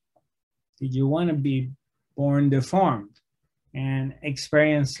 Did you want to be born deformed and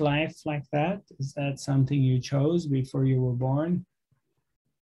experience life like that? Is that something you chose before you were born?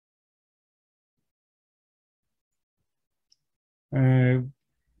 If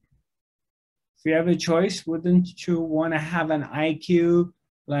you have a choice, wouldn't you want to have an IQ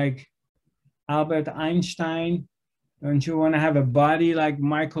like Albert Einstein? Don't you want to have a body like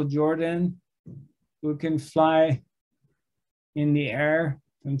Michael Jordan, who can fly in the air?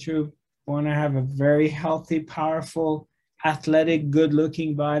 Don't you want to have a very healthy, powerful, athletic,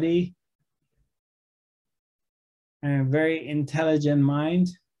 good-looking body and a very intelligent mind?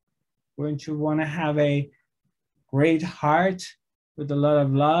 Wouldn't you want to have a great heart with a lot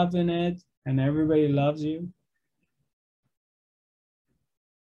of love in it and everybody loves you?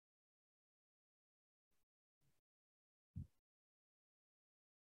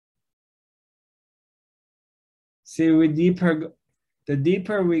 See, the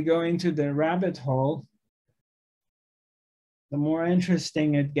deeper we go into the rabbit hole, the more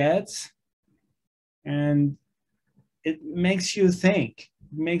interesting it gets, and it makes you think,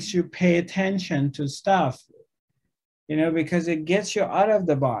 it makes you pay attention to stuff. you know, because it gets you out of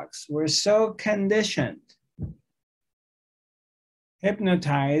the box. We're so conditioned,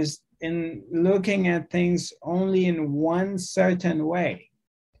 hypnotized in looking at things only in one certain way.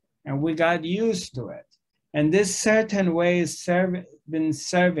 And we got used to it. And this certain way has been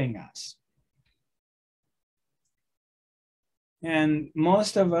serving us. And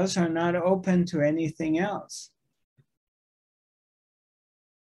most of us are not open to anything else.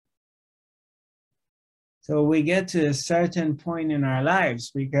 So we get to a certain point in our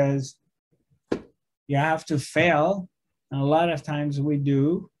lives because you have to fail. And a lot of times we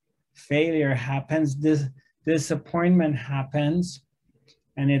do. Failure happens, disappointment happens,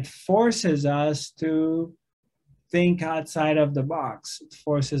 and it forces us to think outside of the box. It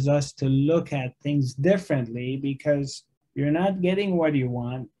forces us to look at things differently because you're not getting what you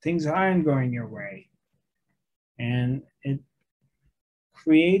want. Things aren't going your way. And it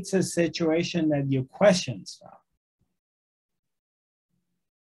creates a situation that you question stuff.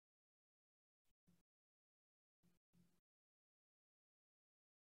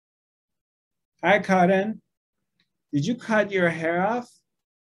 Hi, Cotton. Did you cut your hair off?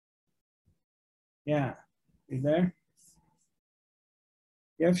 Yeah. You there?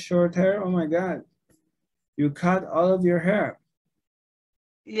 You have short hair? Oh my God. You cut all of your hair.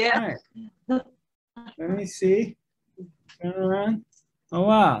 Yeah. Hi. Let me see. Turn around. Oh,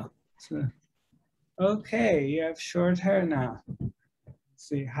 wow. So, okay, you have short hair now. Let's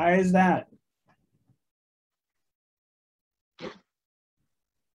see, how is that?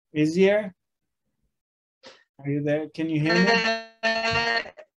 Easier? Are you there? Can you hear me?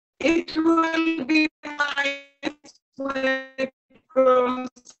 It will be nice when it grows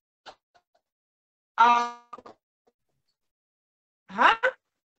out. Huh?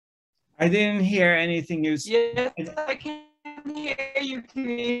 I didn't hear anything you said. Yes, I can hear you. Can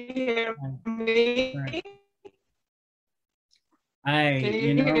you hear me? Right. Can you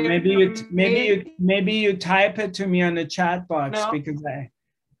you know, hear maybe you type it to me on the chat box. No?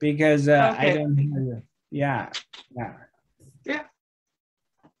 because I Okay. don't hear you. Yeah. Yeah.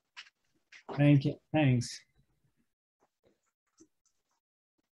 Thank you. Thanks.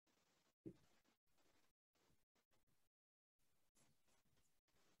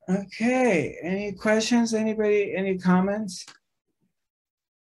 Okay. Any questions? Anybody? Any comments?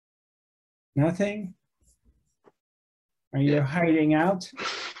 Nothing? Are you hiding out?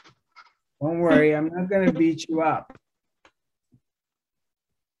 Don't worry, I'm not going to beat you up.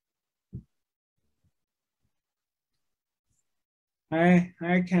 Hi,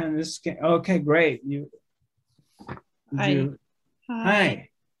 Candace. Okay, great. Hi,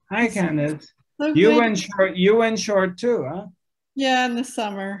 Candace. So You good. went short too, huh? Yeah, in the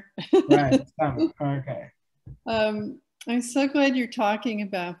summer. Right, summer. Okay. I'm so glad you're talking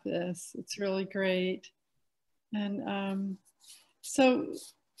about this. It's really great. And so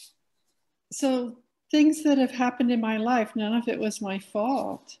things that have happened in my life, none of it was my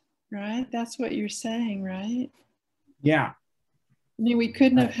fault, right? That's what you're saying, right? Yeah. I mean, we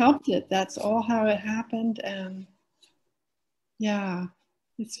couldn't have helped it. That's all how it happened. And yeah,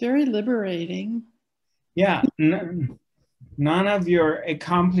 it's very liberating. Yeah. None of your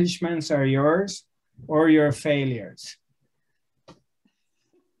accomplishments are yours or your failures.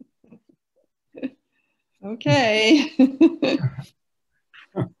 Okay.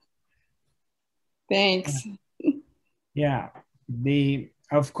 Thanks. Yeah.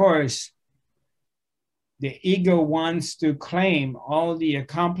 Of course, the ego wants to claim all the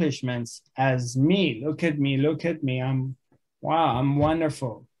accomplishments as me. Look at me, look at me. Wow, I'm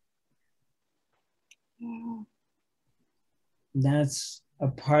wonderful. Wow. That's a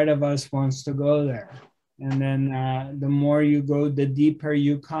part of us wants to go there. And then the more you go, the deeper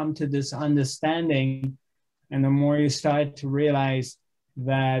you come to this understanding, and the more you start to realize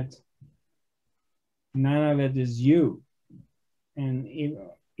that none of it is you. And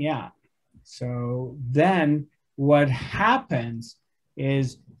yeah. So then what happens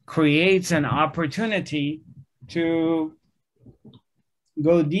is creates an opportunity to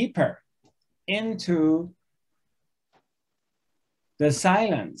go deeper into the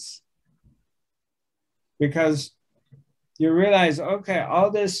silence, because you realize, okay,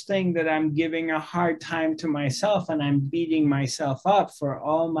 all this thing that I'm giving a hard time to myself and I'm beating myself up for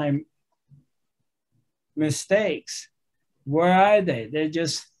all my mistakes, where are they? They're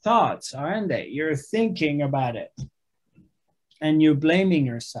just thoughts, aren't they? You're thinking about it and you're blaming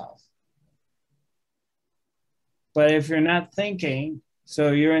yourself. But if you're not thinking,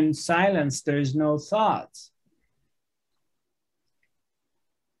 so you're in silence, there's no thoughts.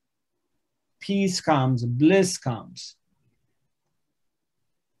 Peace comes, bliss comes.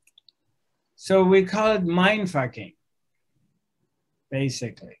 So we call it mind fucking.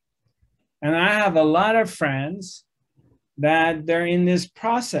 basically. And I have a lot of friends that they're in this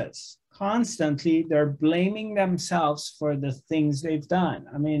process. Constantly, they're blaming themselves for the things they've done.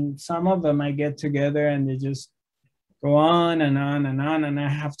 I mean, some of them I get together and they just go on and on and on, and I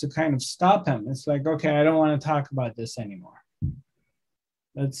have to kind of stop them. It's like, okay, I don't want to talk about this anymore.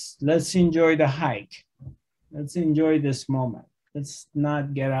 Let's enjoy the hike. Let's enjoy this moment. Let's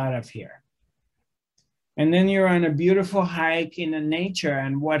not get out of here. And then you're on a beautiful hike in the nature,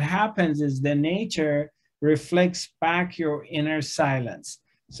 and what happens is the nature reflects back your inner silence.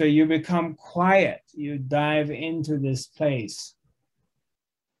 So you become quiet. You dive into this place,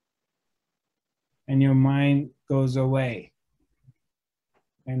 and your mind goes away.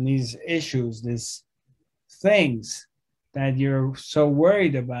 And these issues, these things that you're so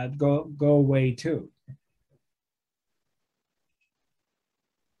worried about go away too.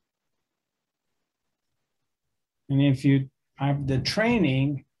 And if you have the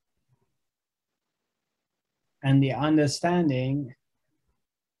training and the understanding,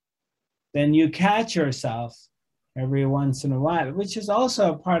 then you catch yourself every once in a while, which is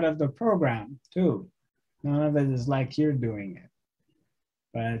also a part of the program too. None of it is like you're doing it.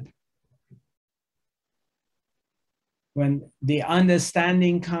 But when the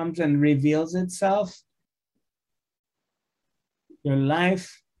understanding comes and reveals itself, your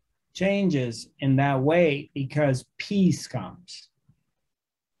life changes in that way because peace comes.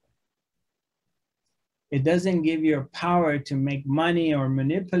 It doesn't give you a power to make money or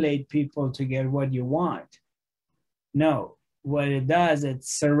manipulate people to get what you want. No, what it does,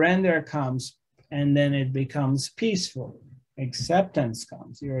 it's surrender comes, and then it becomes peaceful. Acceptance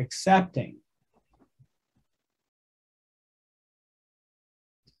comes, you're accepting.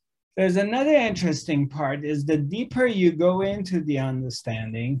 There's another interesting part is the deeper you go into the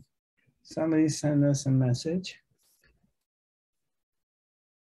understanding. Somebody send us a message.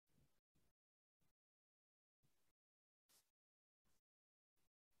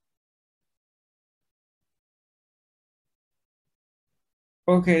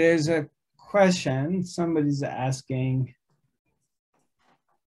 Okay, there's a question. Somebody's asking.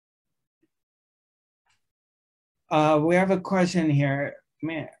 We have a question here.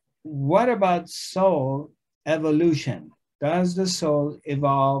 Man, what about soul evolution? Does the soul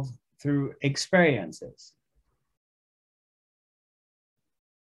evolve through experiences?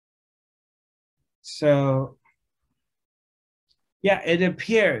 So, yeah, it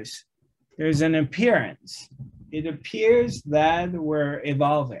appears. There's an appearance. It appears that we're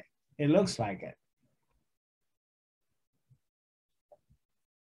evolving. It looks like it.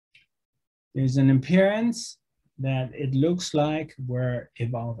 There's an appearance that it looks like we're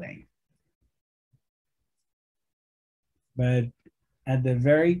evolving. But at the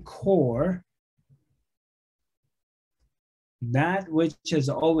very core, that which has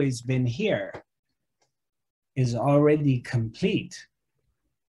always been here is already complete.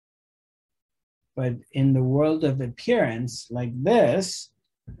 But in the world of appearance like this,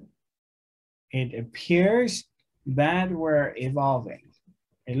 it appears that we're evolving.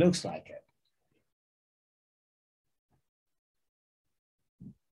 It looks like it.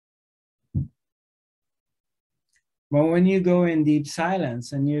 But when you go in deep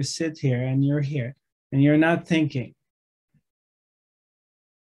silence and you sit here and you're not thinking,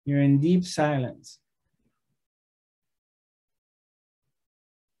 you're in deep silence,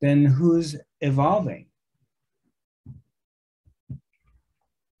 then who's evolving?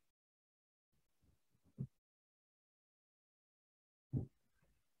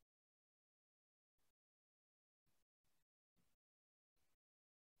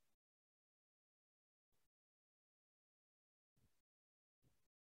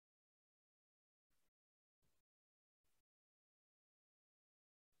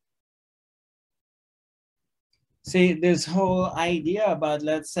 See, this whole idea about,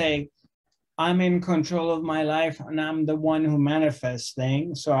 let's say, I'm in control of my life and I'm the one who manifests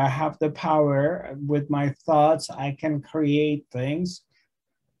things. So I have the power with my thoughts. I can create things,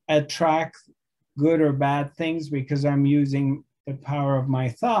 attract good or bad things because I'm using the power of my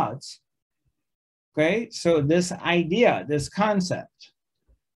thoughts. Okay, so this idea, this concept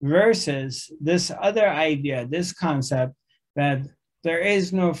versus this other idea, this concept that there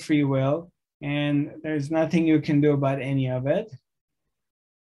is no free will and there's nothing you can do about any of it.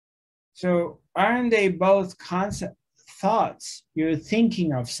 So aren't they both concept thoughts? You're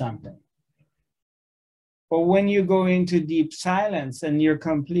thinking of something. But when you go into deep silence and you're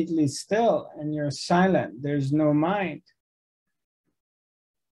completely still and you're silent, there's no mind.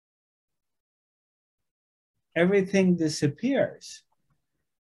 Everything disappears.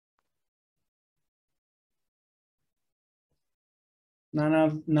 None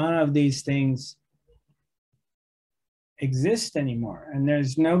of these things exist anymore, and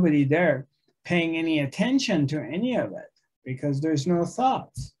there's nobody there paying any attention to any of it because there's no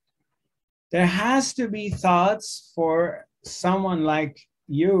thoughts. There has to be thoughts for someone like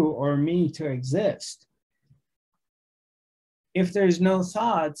you or me to exist. If there's no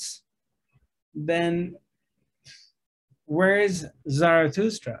thoughts, then where is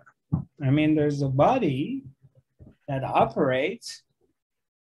Zarathustra? I mean, there's a body that operates,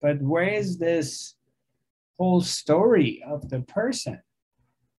 but where is this whole story of the person,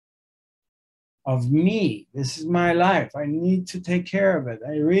 of me? This is my life. I need to take care of it.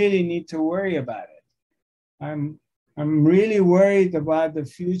 I really need to worry about it. I'm really worried about the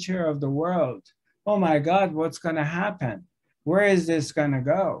future of the world. Oh my God, what's going to happen? Where is this going to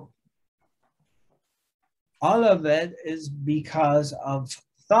go? All of it is because of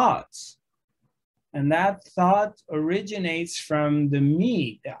thoughts. And that thought originates from the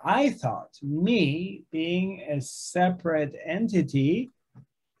me, the I thought, me being a separate entity,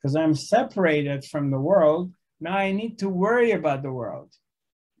 because I'm separated from the world. Now I need to worry about the world.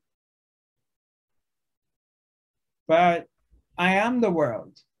 But I am the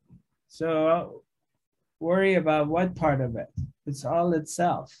world. So I'll worry about what part of it? It's all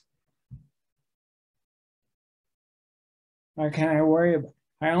itself. How can I worry about it?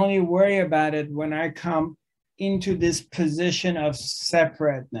 I only worry about it when I come into this position of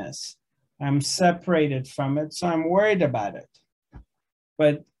separateness. I'm separated from it, so I'm worried about it.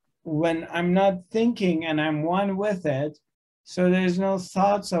 But when I'm not thinking and I'm one with it, so there's no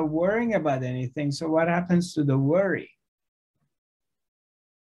thoughts of worrying about anything. So what happens to the worry?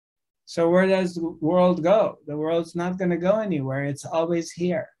 So where does the world go? The world's not going to go anywhere. It's always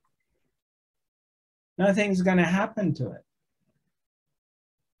here. Nothing's going to happen to it.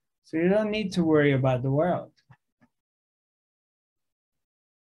 So you don't need to worry about the world.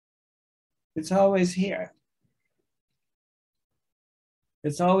 It's always here.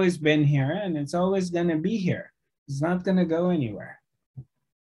 It's always been here, and it's always going to be here. It's not going to go anywhere.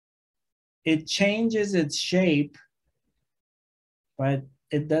 It changes its shape, but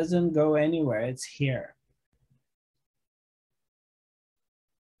it doesn't go anywhere. It's here.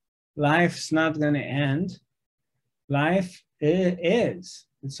 Life's not going to end. Life is.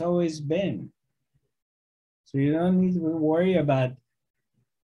 It's always been. So you don't need to worry about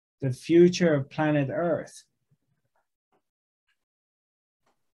the future of planet Earth.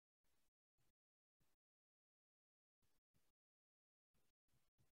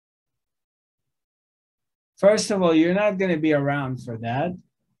 First of all, you're not going to be around for that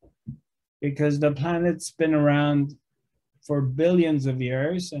because the planet's been around for billions of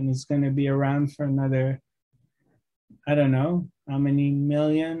years and it's going to be around for another, I don't know how many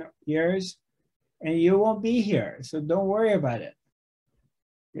million years, and you won't be here. So don't worry about it.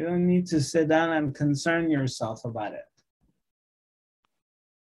 You don't need to sit down and concern yourself about it.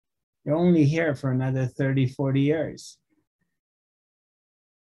 You're only here for another 30, 40 years.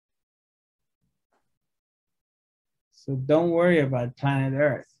 So don't worry about planet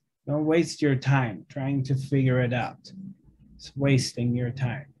Earth. Don't waste your time trying to figure it out. It's wasting your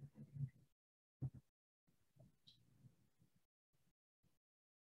time.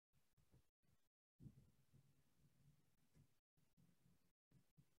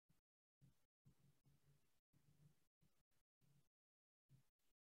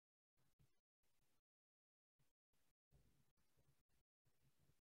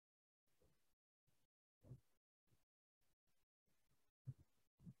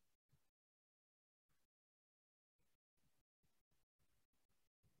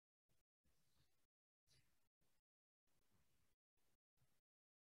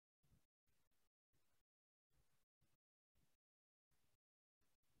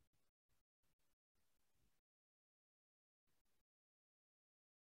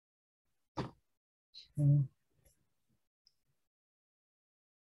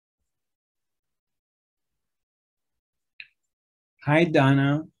 Hi,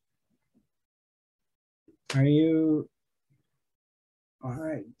 Donna. Are you all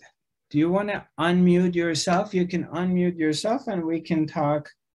right? Do you want to unmute yourself? You can unmute yourself and we can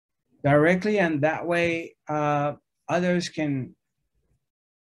talk directly, and that way others can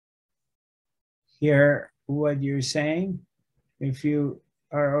hear what you're saying. If you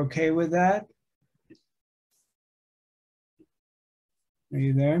are okay with that. Are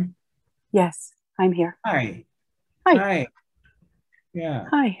you there? Yes, I'm here. Hi. Hi. Hi. Yeah.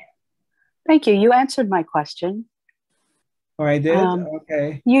 Hi. Thank you. You answered my question. Oh, I did?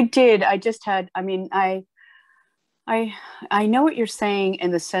 Okay. You did. I just had, I mean, I know what you're saying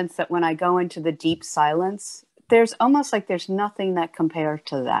in the sense that when I go into the deep silence there's almost like there's nothing that compared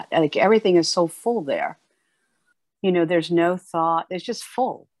to that. Like everything is so full there. You know, there's no thought. It's just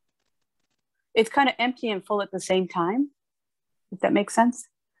full. It's kind of empty and full at the same time. If that makes sense.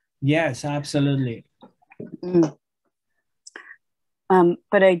 Yes, absolutely. Mm.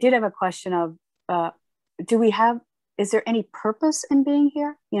 But I did have a question of, is there any purpose in being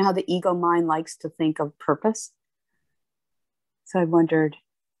here? You know how the ego mind likes to think of purpose. So I wondered,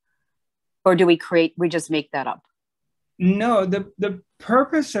 or do we just make that up? No, the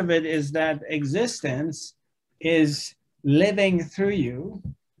purpose of it is that existence is living through you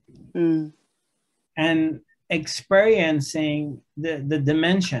and experiencing the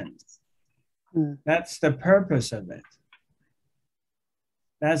dimensions. That's the purpose of it.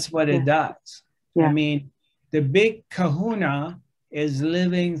 That's what it does. Yeah. I mean, the big kahuna is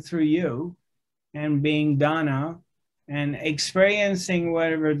living through you and being Dana and experiencing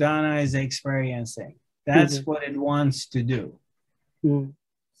whatever Dana is experiencing. That's what it wants to do.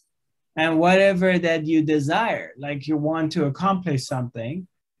 And whatever that you desire, like you want to accomplish something,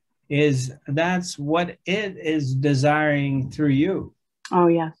 that's what it is desiring through you. Oh,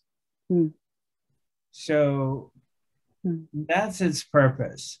 yeah. So that's its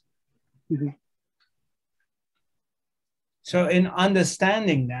purpose. So in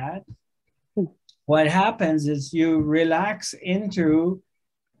understanding that, what happens is you relax into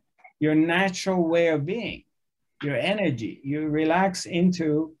your natural way of being, your energy. You relax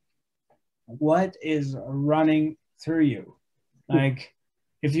into what is running through you. Like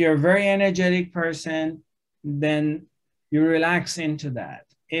if you're a very energetic person, then you relax into that.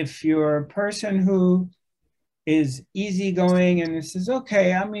 If you're a person who is easygoing and it says,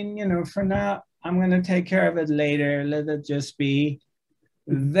 okay, I mean, you know, for now, I'm going to take care of it later, let it just be,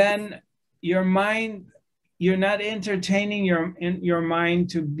 then your mind, you're not entertaining your mind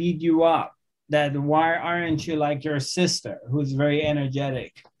to beat you up, that why aren't you like your sister who's very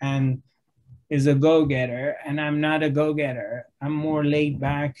energetic and is a go-getter, and I'm not a go-getter. I'm more laid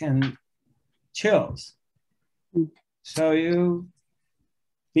back and chills. So you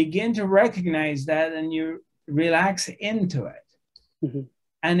begin to recognize that and you relax into it.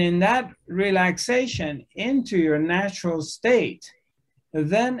 And in that relaxation into your natural state,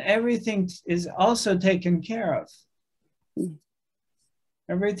 then everything is also taken care of.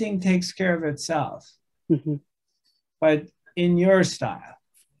 Everything takes care of itself, but in your style.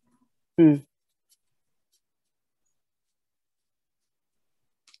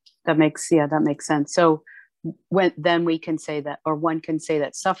 That makes sense. So then we can say that, or one can say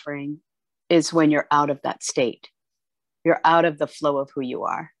that suffering is when you're out of that state. You're out of the flow of who you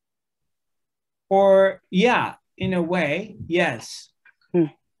are. Or yeah, in a way, yes.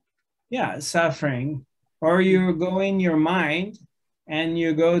 Yeah, suffering. Or you go in your mind and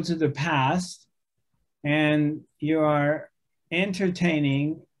you go to the past and you are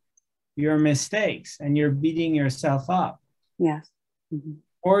entertaining your mistakes and you're beating yourself up. Yes.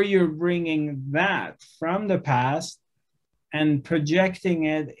 Or you're bringing that from the past and projecting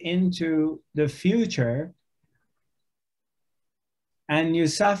it into the future and you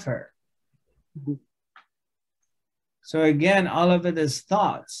suffer. So again, all of it is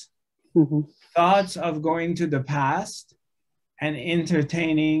thoughts. Thoughts of going to the past and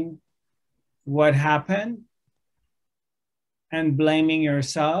entertaining what happened and blaming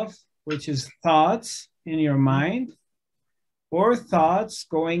yourself, which is thoughts in your mind, or thoughts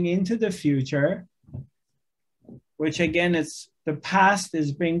going into the future, which again, it's the past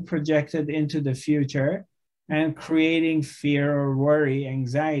is being projected into the future and creating fear or worry,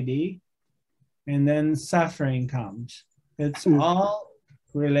 anxiety, and then suffering comes. It's all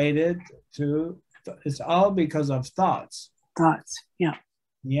related to, it's all because of thoughts. Yeah.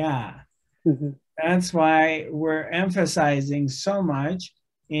 Yeah. That's why we're emphasizing so much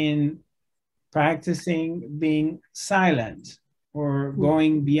in practicing being silent or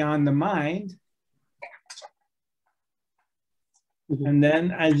going beyond the mind. And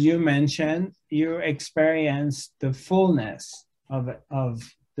then, as you mentioned, you experience the fullness of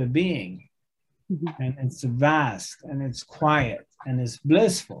the being. And it's vast and it's quiet and it's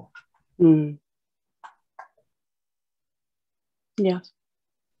blissful. Yes.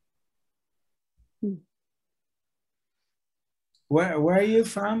 Where are you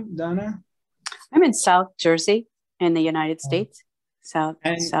from, Donna? I'm in South Jersey in the United States. South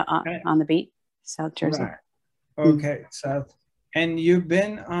on the beach, South Jersey. Right. Okay, South. And you've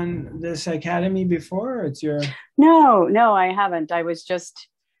been on this academy before, or it's your? No, I haven't. I was just,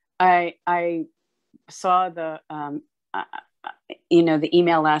 I saw the, the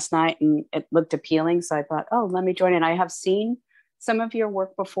email last night and it looked appealing. So I thought, oh, let me join in. I have seen some of your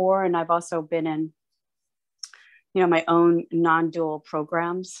work before, and I've also been in you know, my own non-dual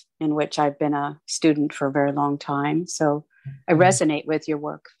programs in which I've been a student for a very long time. So I resonate with your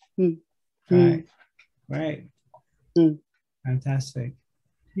work. Right. Right. Fantastic.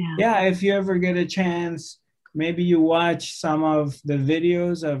 Yeah, if you ever get a chance, maybe you watch some of the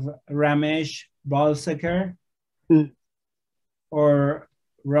videos of Ramesh Balsekar or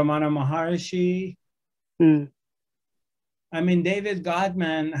Ramana Maharshi. I mean, David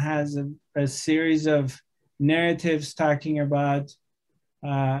Gottman has a series of narratives talking about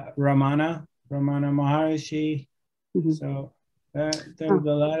Ramana Maharshi. So there was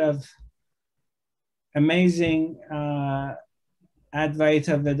a lot of amazing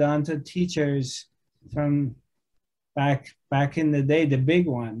Advaita Vedanta teachers from back in the day, the big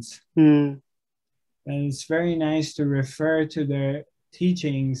ones. And it's very nice to refer to their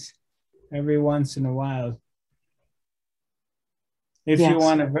teachings every once in a while. If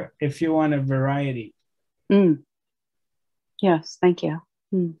you want a variety. Yes, thank you.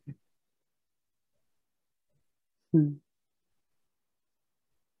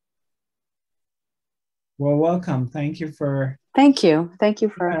 Well, welcome. Thank you for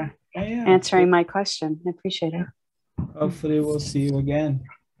answering my question. I appreciate it. Hopefully we'll see you again.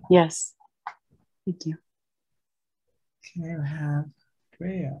 Yes. Thank you. Okay, I have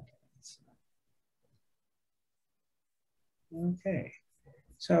Drea. Okay.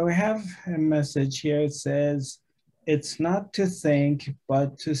 So we have a message here. It says, it's not to think,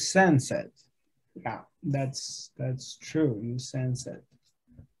 but to sense it. Yeah, that's true. You sense it.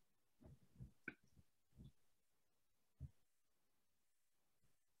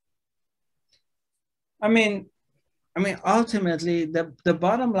 I mean, ultimately, the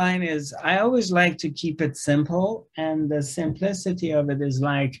bottom line is I always like to keep it simple. And the simplicity of it is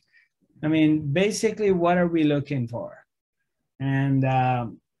like, I mean, basically, what are we looking for? And,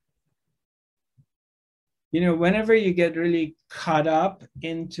 you know, whenever you get really caught up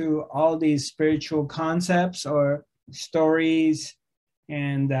into all these spiritual concepts or stories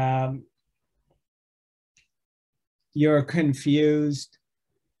and you're confused,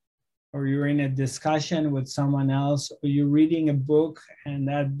 or you're in a discussion with someone else, or you're reading a book and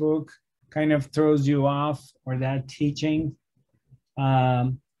that book kind of throws you off, or that teaching,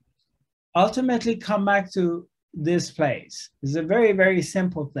 ultimately come back to this place. It's a very, very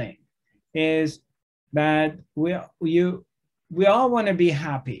simple thing, is that we all want to be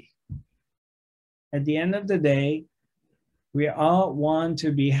happy. At the end of the day, we all want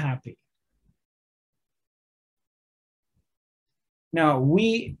to be happy. Now,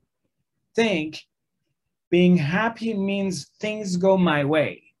 we think being happy means things go my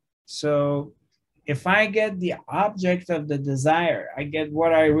way. So if I get the object of the desire, I get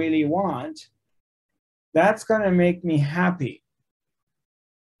what I really want, that's going to make me happy.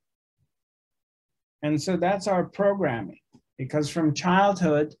 And so that's our programming, because from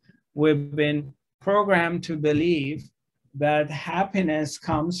childhood, we've been programmed to believe that happiness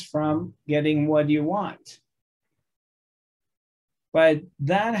comes from getting what you want. But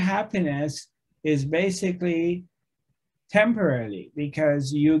that happiness is basically temporarily,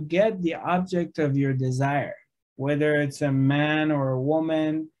 because you get the object of your desire, whether it's a man or a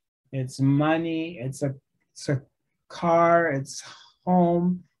woman, it's money, it's a car, it's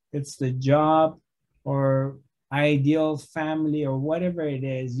home, it's the job, or ideal family, or whatever it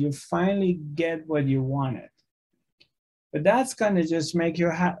is. You finally get what you wanted. But that's going to just make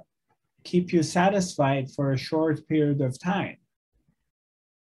you keep you satisfied for a short period of time.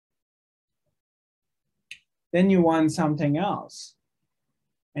 Then you want something else.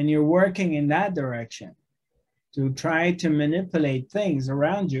 And you're working in that direction to try to manipulate things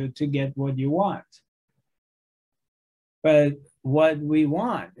around you to get what you want. But what we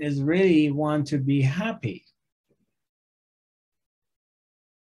want is really want to be happy.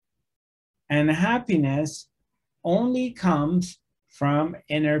 And happiness only comes from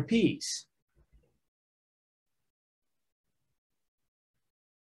inner peace.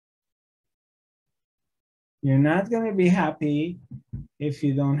 You're not going to be happy if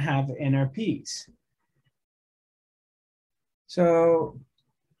you don't have inner peace. So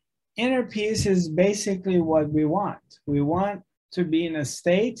inner peace is basically what we want. We want to be in a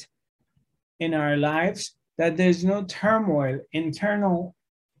state in our lives that there's no turmoil, internal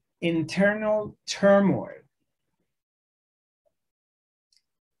turmoil.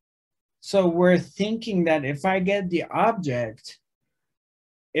 So we're thinking that if I get the object,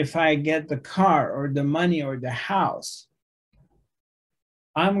 if I get the car or the money or the house,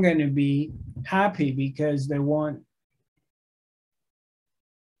 I'm going to be happy, because there won't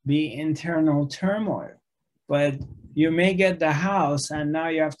be internal turmoil. But you may get the house and now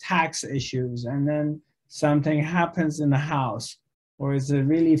you have tax issues, and then something happens in the house, or it's a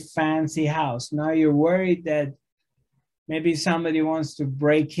really fancy house. Now you're worried that maybe somebody wants to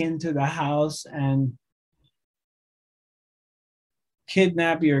break into the house and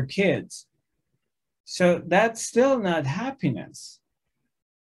kidnap your kids. So that's still not happiness.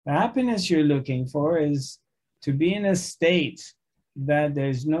 The happiness you're looking for is to be in a state that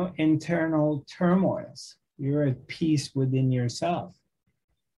there's no internal turmoils. You're at peace within yourself.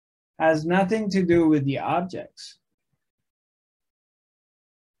 Has nothing to do with the objects.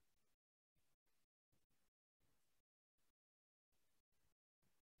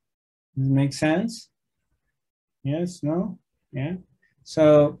 Does it make sense? Yes, no? Yeah.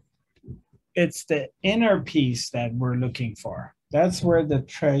 So it's the inner peace that we're looking for. That's where the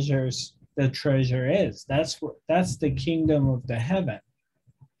treasure is. That's the kingdom of the heaven.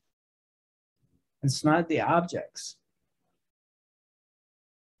 It's not the objects.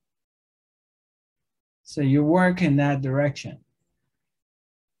 So you work in that direction.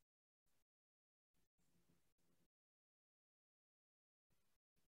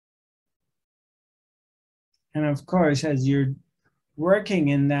 And of course, as you're working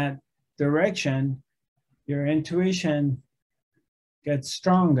in that direction, your intuition gets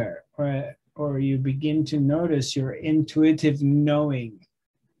stronger, or you begin to notice your intuitive knowing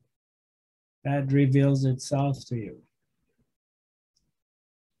that reveals itself to you.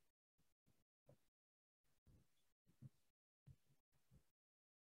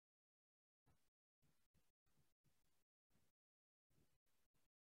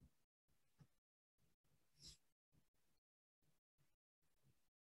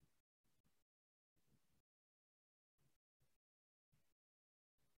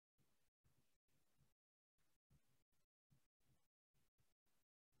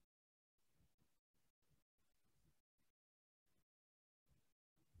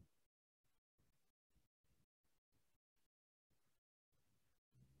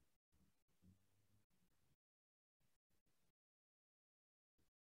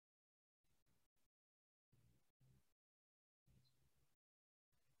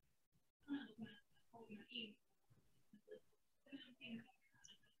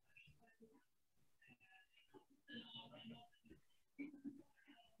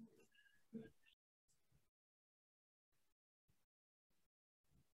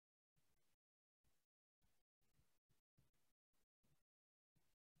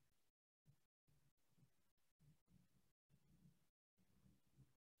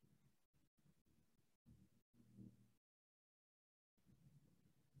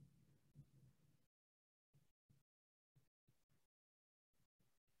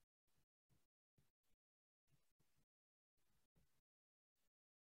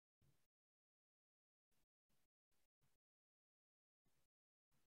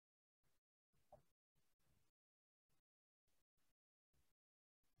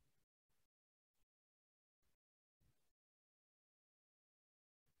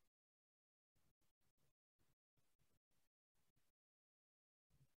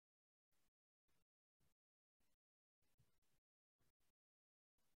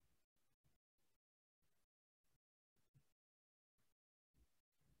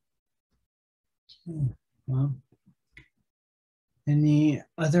 Well, any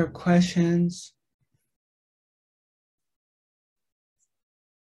other questions,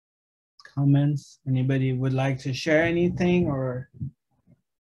 comments? Anybody would like to share anything or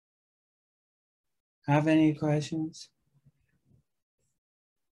have any questions?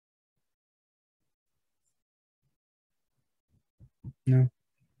 No.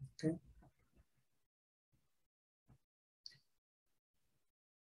 Okay.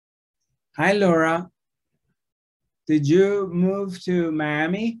 Hi, Laura. Did you move to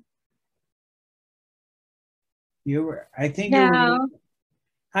Miami? You were, I think you were. No,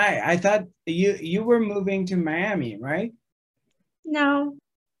 Hi, I thought you were moving to Miami, right? no,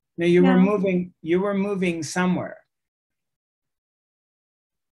 No, you were no, moving somewhere.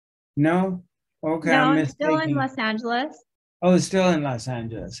 No? Okay, no, I'm I'm still in mistaken. Los Angeles. Oh, still in Los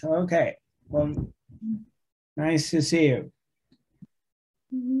Angeles. Okay. Well, nice to see you.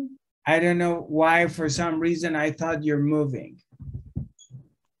 Mhm. I don't know why, for some reason, I thought you're moving.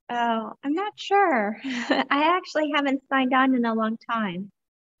 Oh, I'm not sure. I actually haven't signed on in a long time.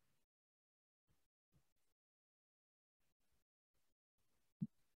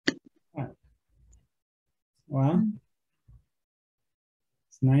 Well,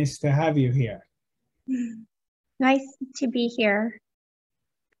 it's nice to have you here. Nice to be here.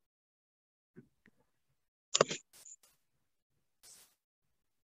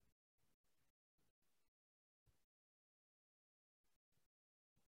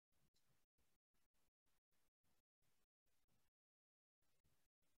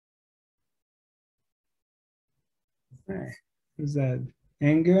 Hi. Is that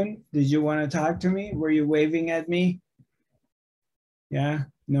Engun? Did you want to talk to me? Were you waving at me? Yeah?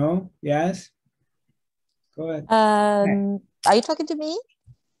 No? Yes? Go ahead. Are you talking to me?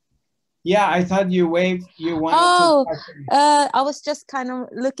 Yeah, I thought you waved. You wanted Oh, to talk to me. I was just kind of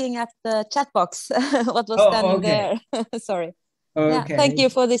looking at the chat box, what was Oh, standing okay. there. Sorry. Yeah, Okay. thank you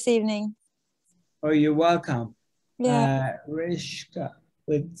for this evening. Oh, you're welcome. Yeah. Rishka,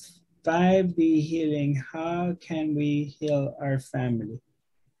 with 5D healing, how can we heal our family?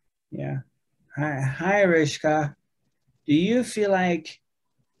 Yeah. Hi, Rishka. Do you feel like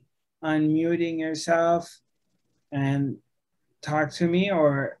unmuting yourself and talk to me,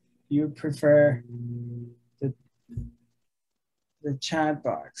 or you prefer the, the chat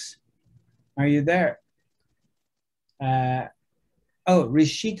box? Are you there? Oh,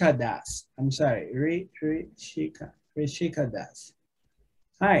 Rishika Das. I'm sorry, Rishika Das.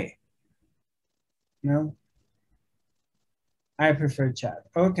 Hi. No, I prefer chat.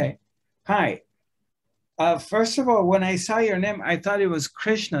 Okay. Hi. First of all, when I saw your name, I thought it was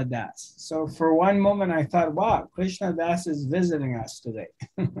Krishna Das. So for one moment, I thought, wow, Krishna Das is visiting us today.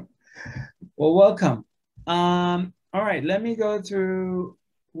 Well, welcome. All right, let me go through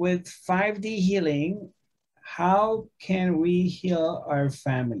with 5D healing. How can we heal our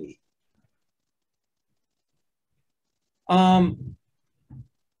family? I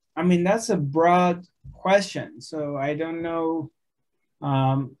mean, that's a broad question. So I don't know.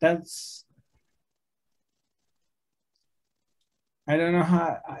 I don't know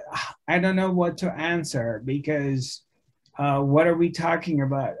how, I don't know what to answer, because what are we talking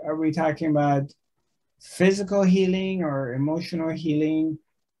about? Are we talking about physical healing or emotional healing,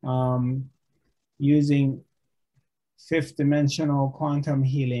 using fifth dimensional quantum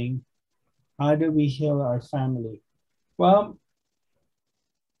healing? How do we heal our family? Well,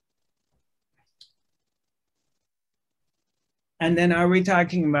 and then are we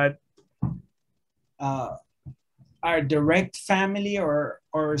talking about our direct family or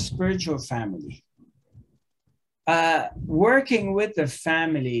spiritual family? Working with the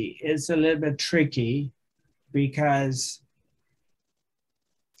family is a little bit tricky, because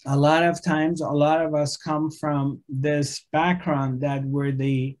a lot of times, a lot of us come from this background that we're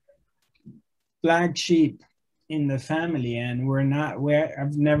the black sheep in the family, and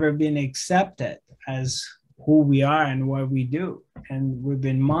I've never been accepted as who we are and what we do. And we've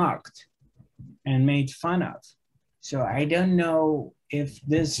been mocked and made fun of. So I don't know if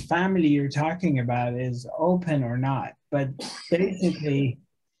this family you're talking about is open or not, but basically,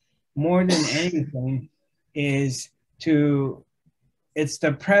 more than anything, it's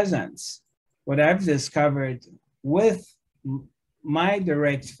the presence. What I've discovered with my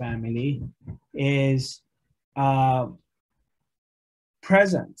direct family is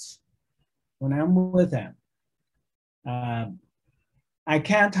presence. When I'm with them, I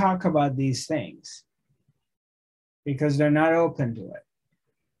can't talk about these things because they're not open to it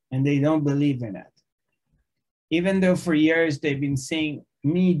and they don't believe in it. Even though for years they've been seeing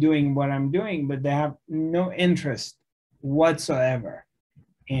me doing what I'm doing, but they have no interest whatsoever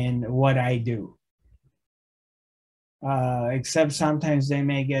in what I do. Except sometimes they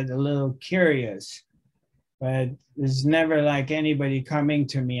may get a little curious, but it's never like anybody coming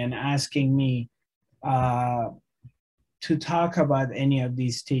to me and asking me to talk about any of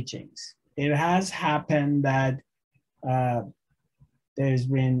these teachings. It has happened that there's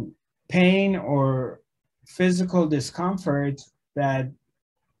been pain or physical discomfort that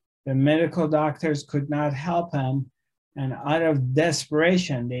the medical doctors could not help him, and out of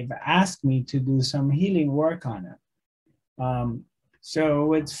desperation, they've asked me to do some healing work on it. So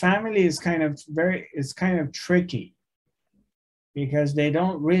with family, it's kind of tricky, because they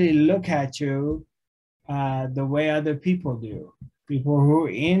don't really look at you the way other people do, people who are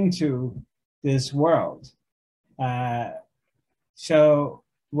into this world. So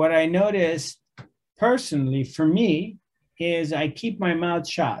what I noticed personally for me is I keep my mouth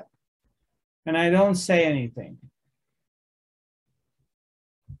shut and I don't say anything.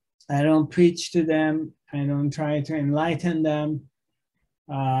 I don't preach to them. I don't try to enlighten them.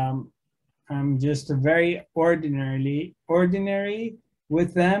 I'm just a very ordinary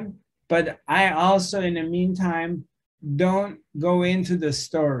with them. But I also, in the meantime, don't go into their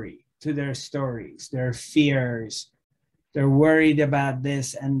stories, their fears. They're worried about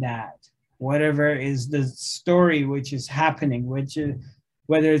this and that. Whatever is the story which is happening, which is,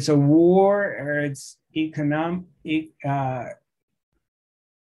 whether it's a war or it's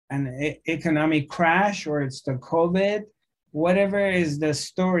an economic crash or it's the COVID, whatever is the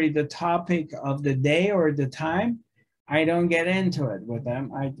story, the topic of the day or the time, I don't get into it with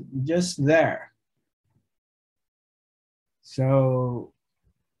them. I'm just there. So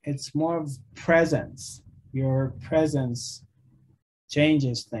it's more of presence. Your presence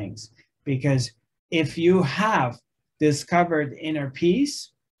changes things, because if you have discovered inner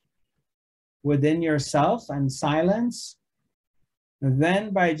peace within yourself and silence,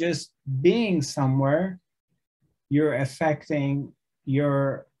 then by just being somewhere, you're affecting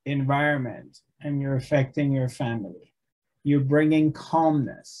your environment and you're affecting your family. You're bringing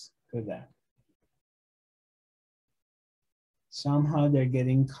calmness to them. Somehow they're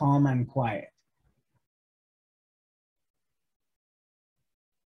getting calm and quiet.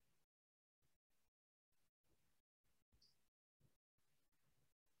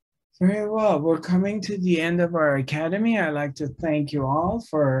 Very well, we're coming to the end of our academy. I'd like to thank you all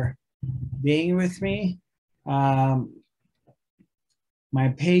for being with me. My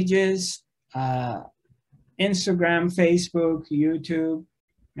pages, Instagram, Facebook, YouTube,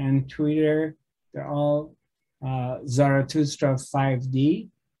 and Twitter, they're all Zarathustra 5D.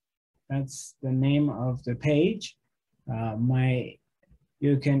 That's the name of the page.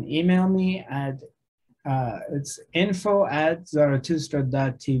 You can email me at it's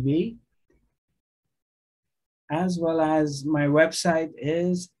info@zarathustra.tv, as well as my website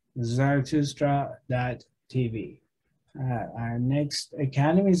is zarathustra.tv. Our next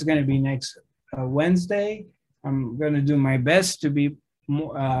academy is going to be next Wednesday. I'm going to do my best to be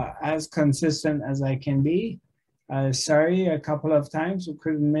more, as consistent as I can be. Sorry, a couple of times we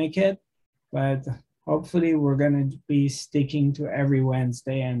couldn't make it, but hopefully we're going to be sticking to every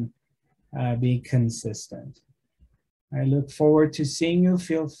Wednesday and be consistent. I look forward to seeing you.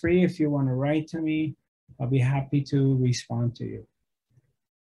 Feel free if you want to write to me. I'll be happy to respond to you.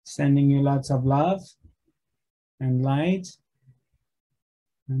 Sending you lots of love and light.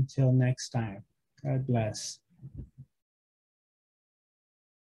 Until next time, God bless.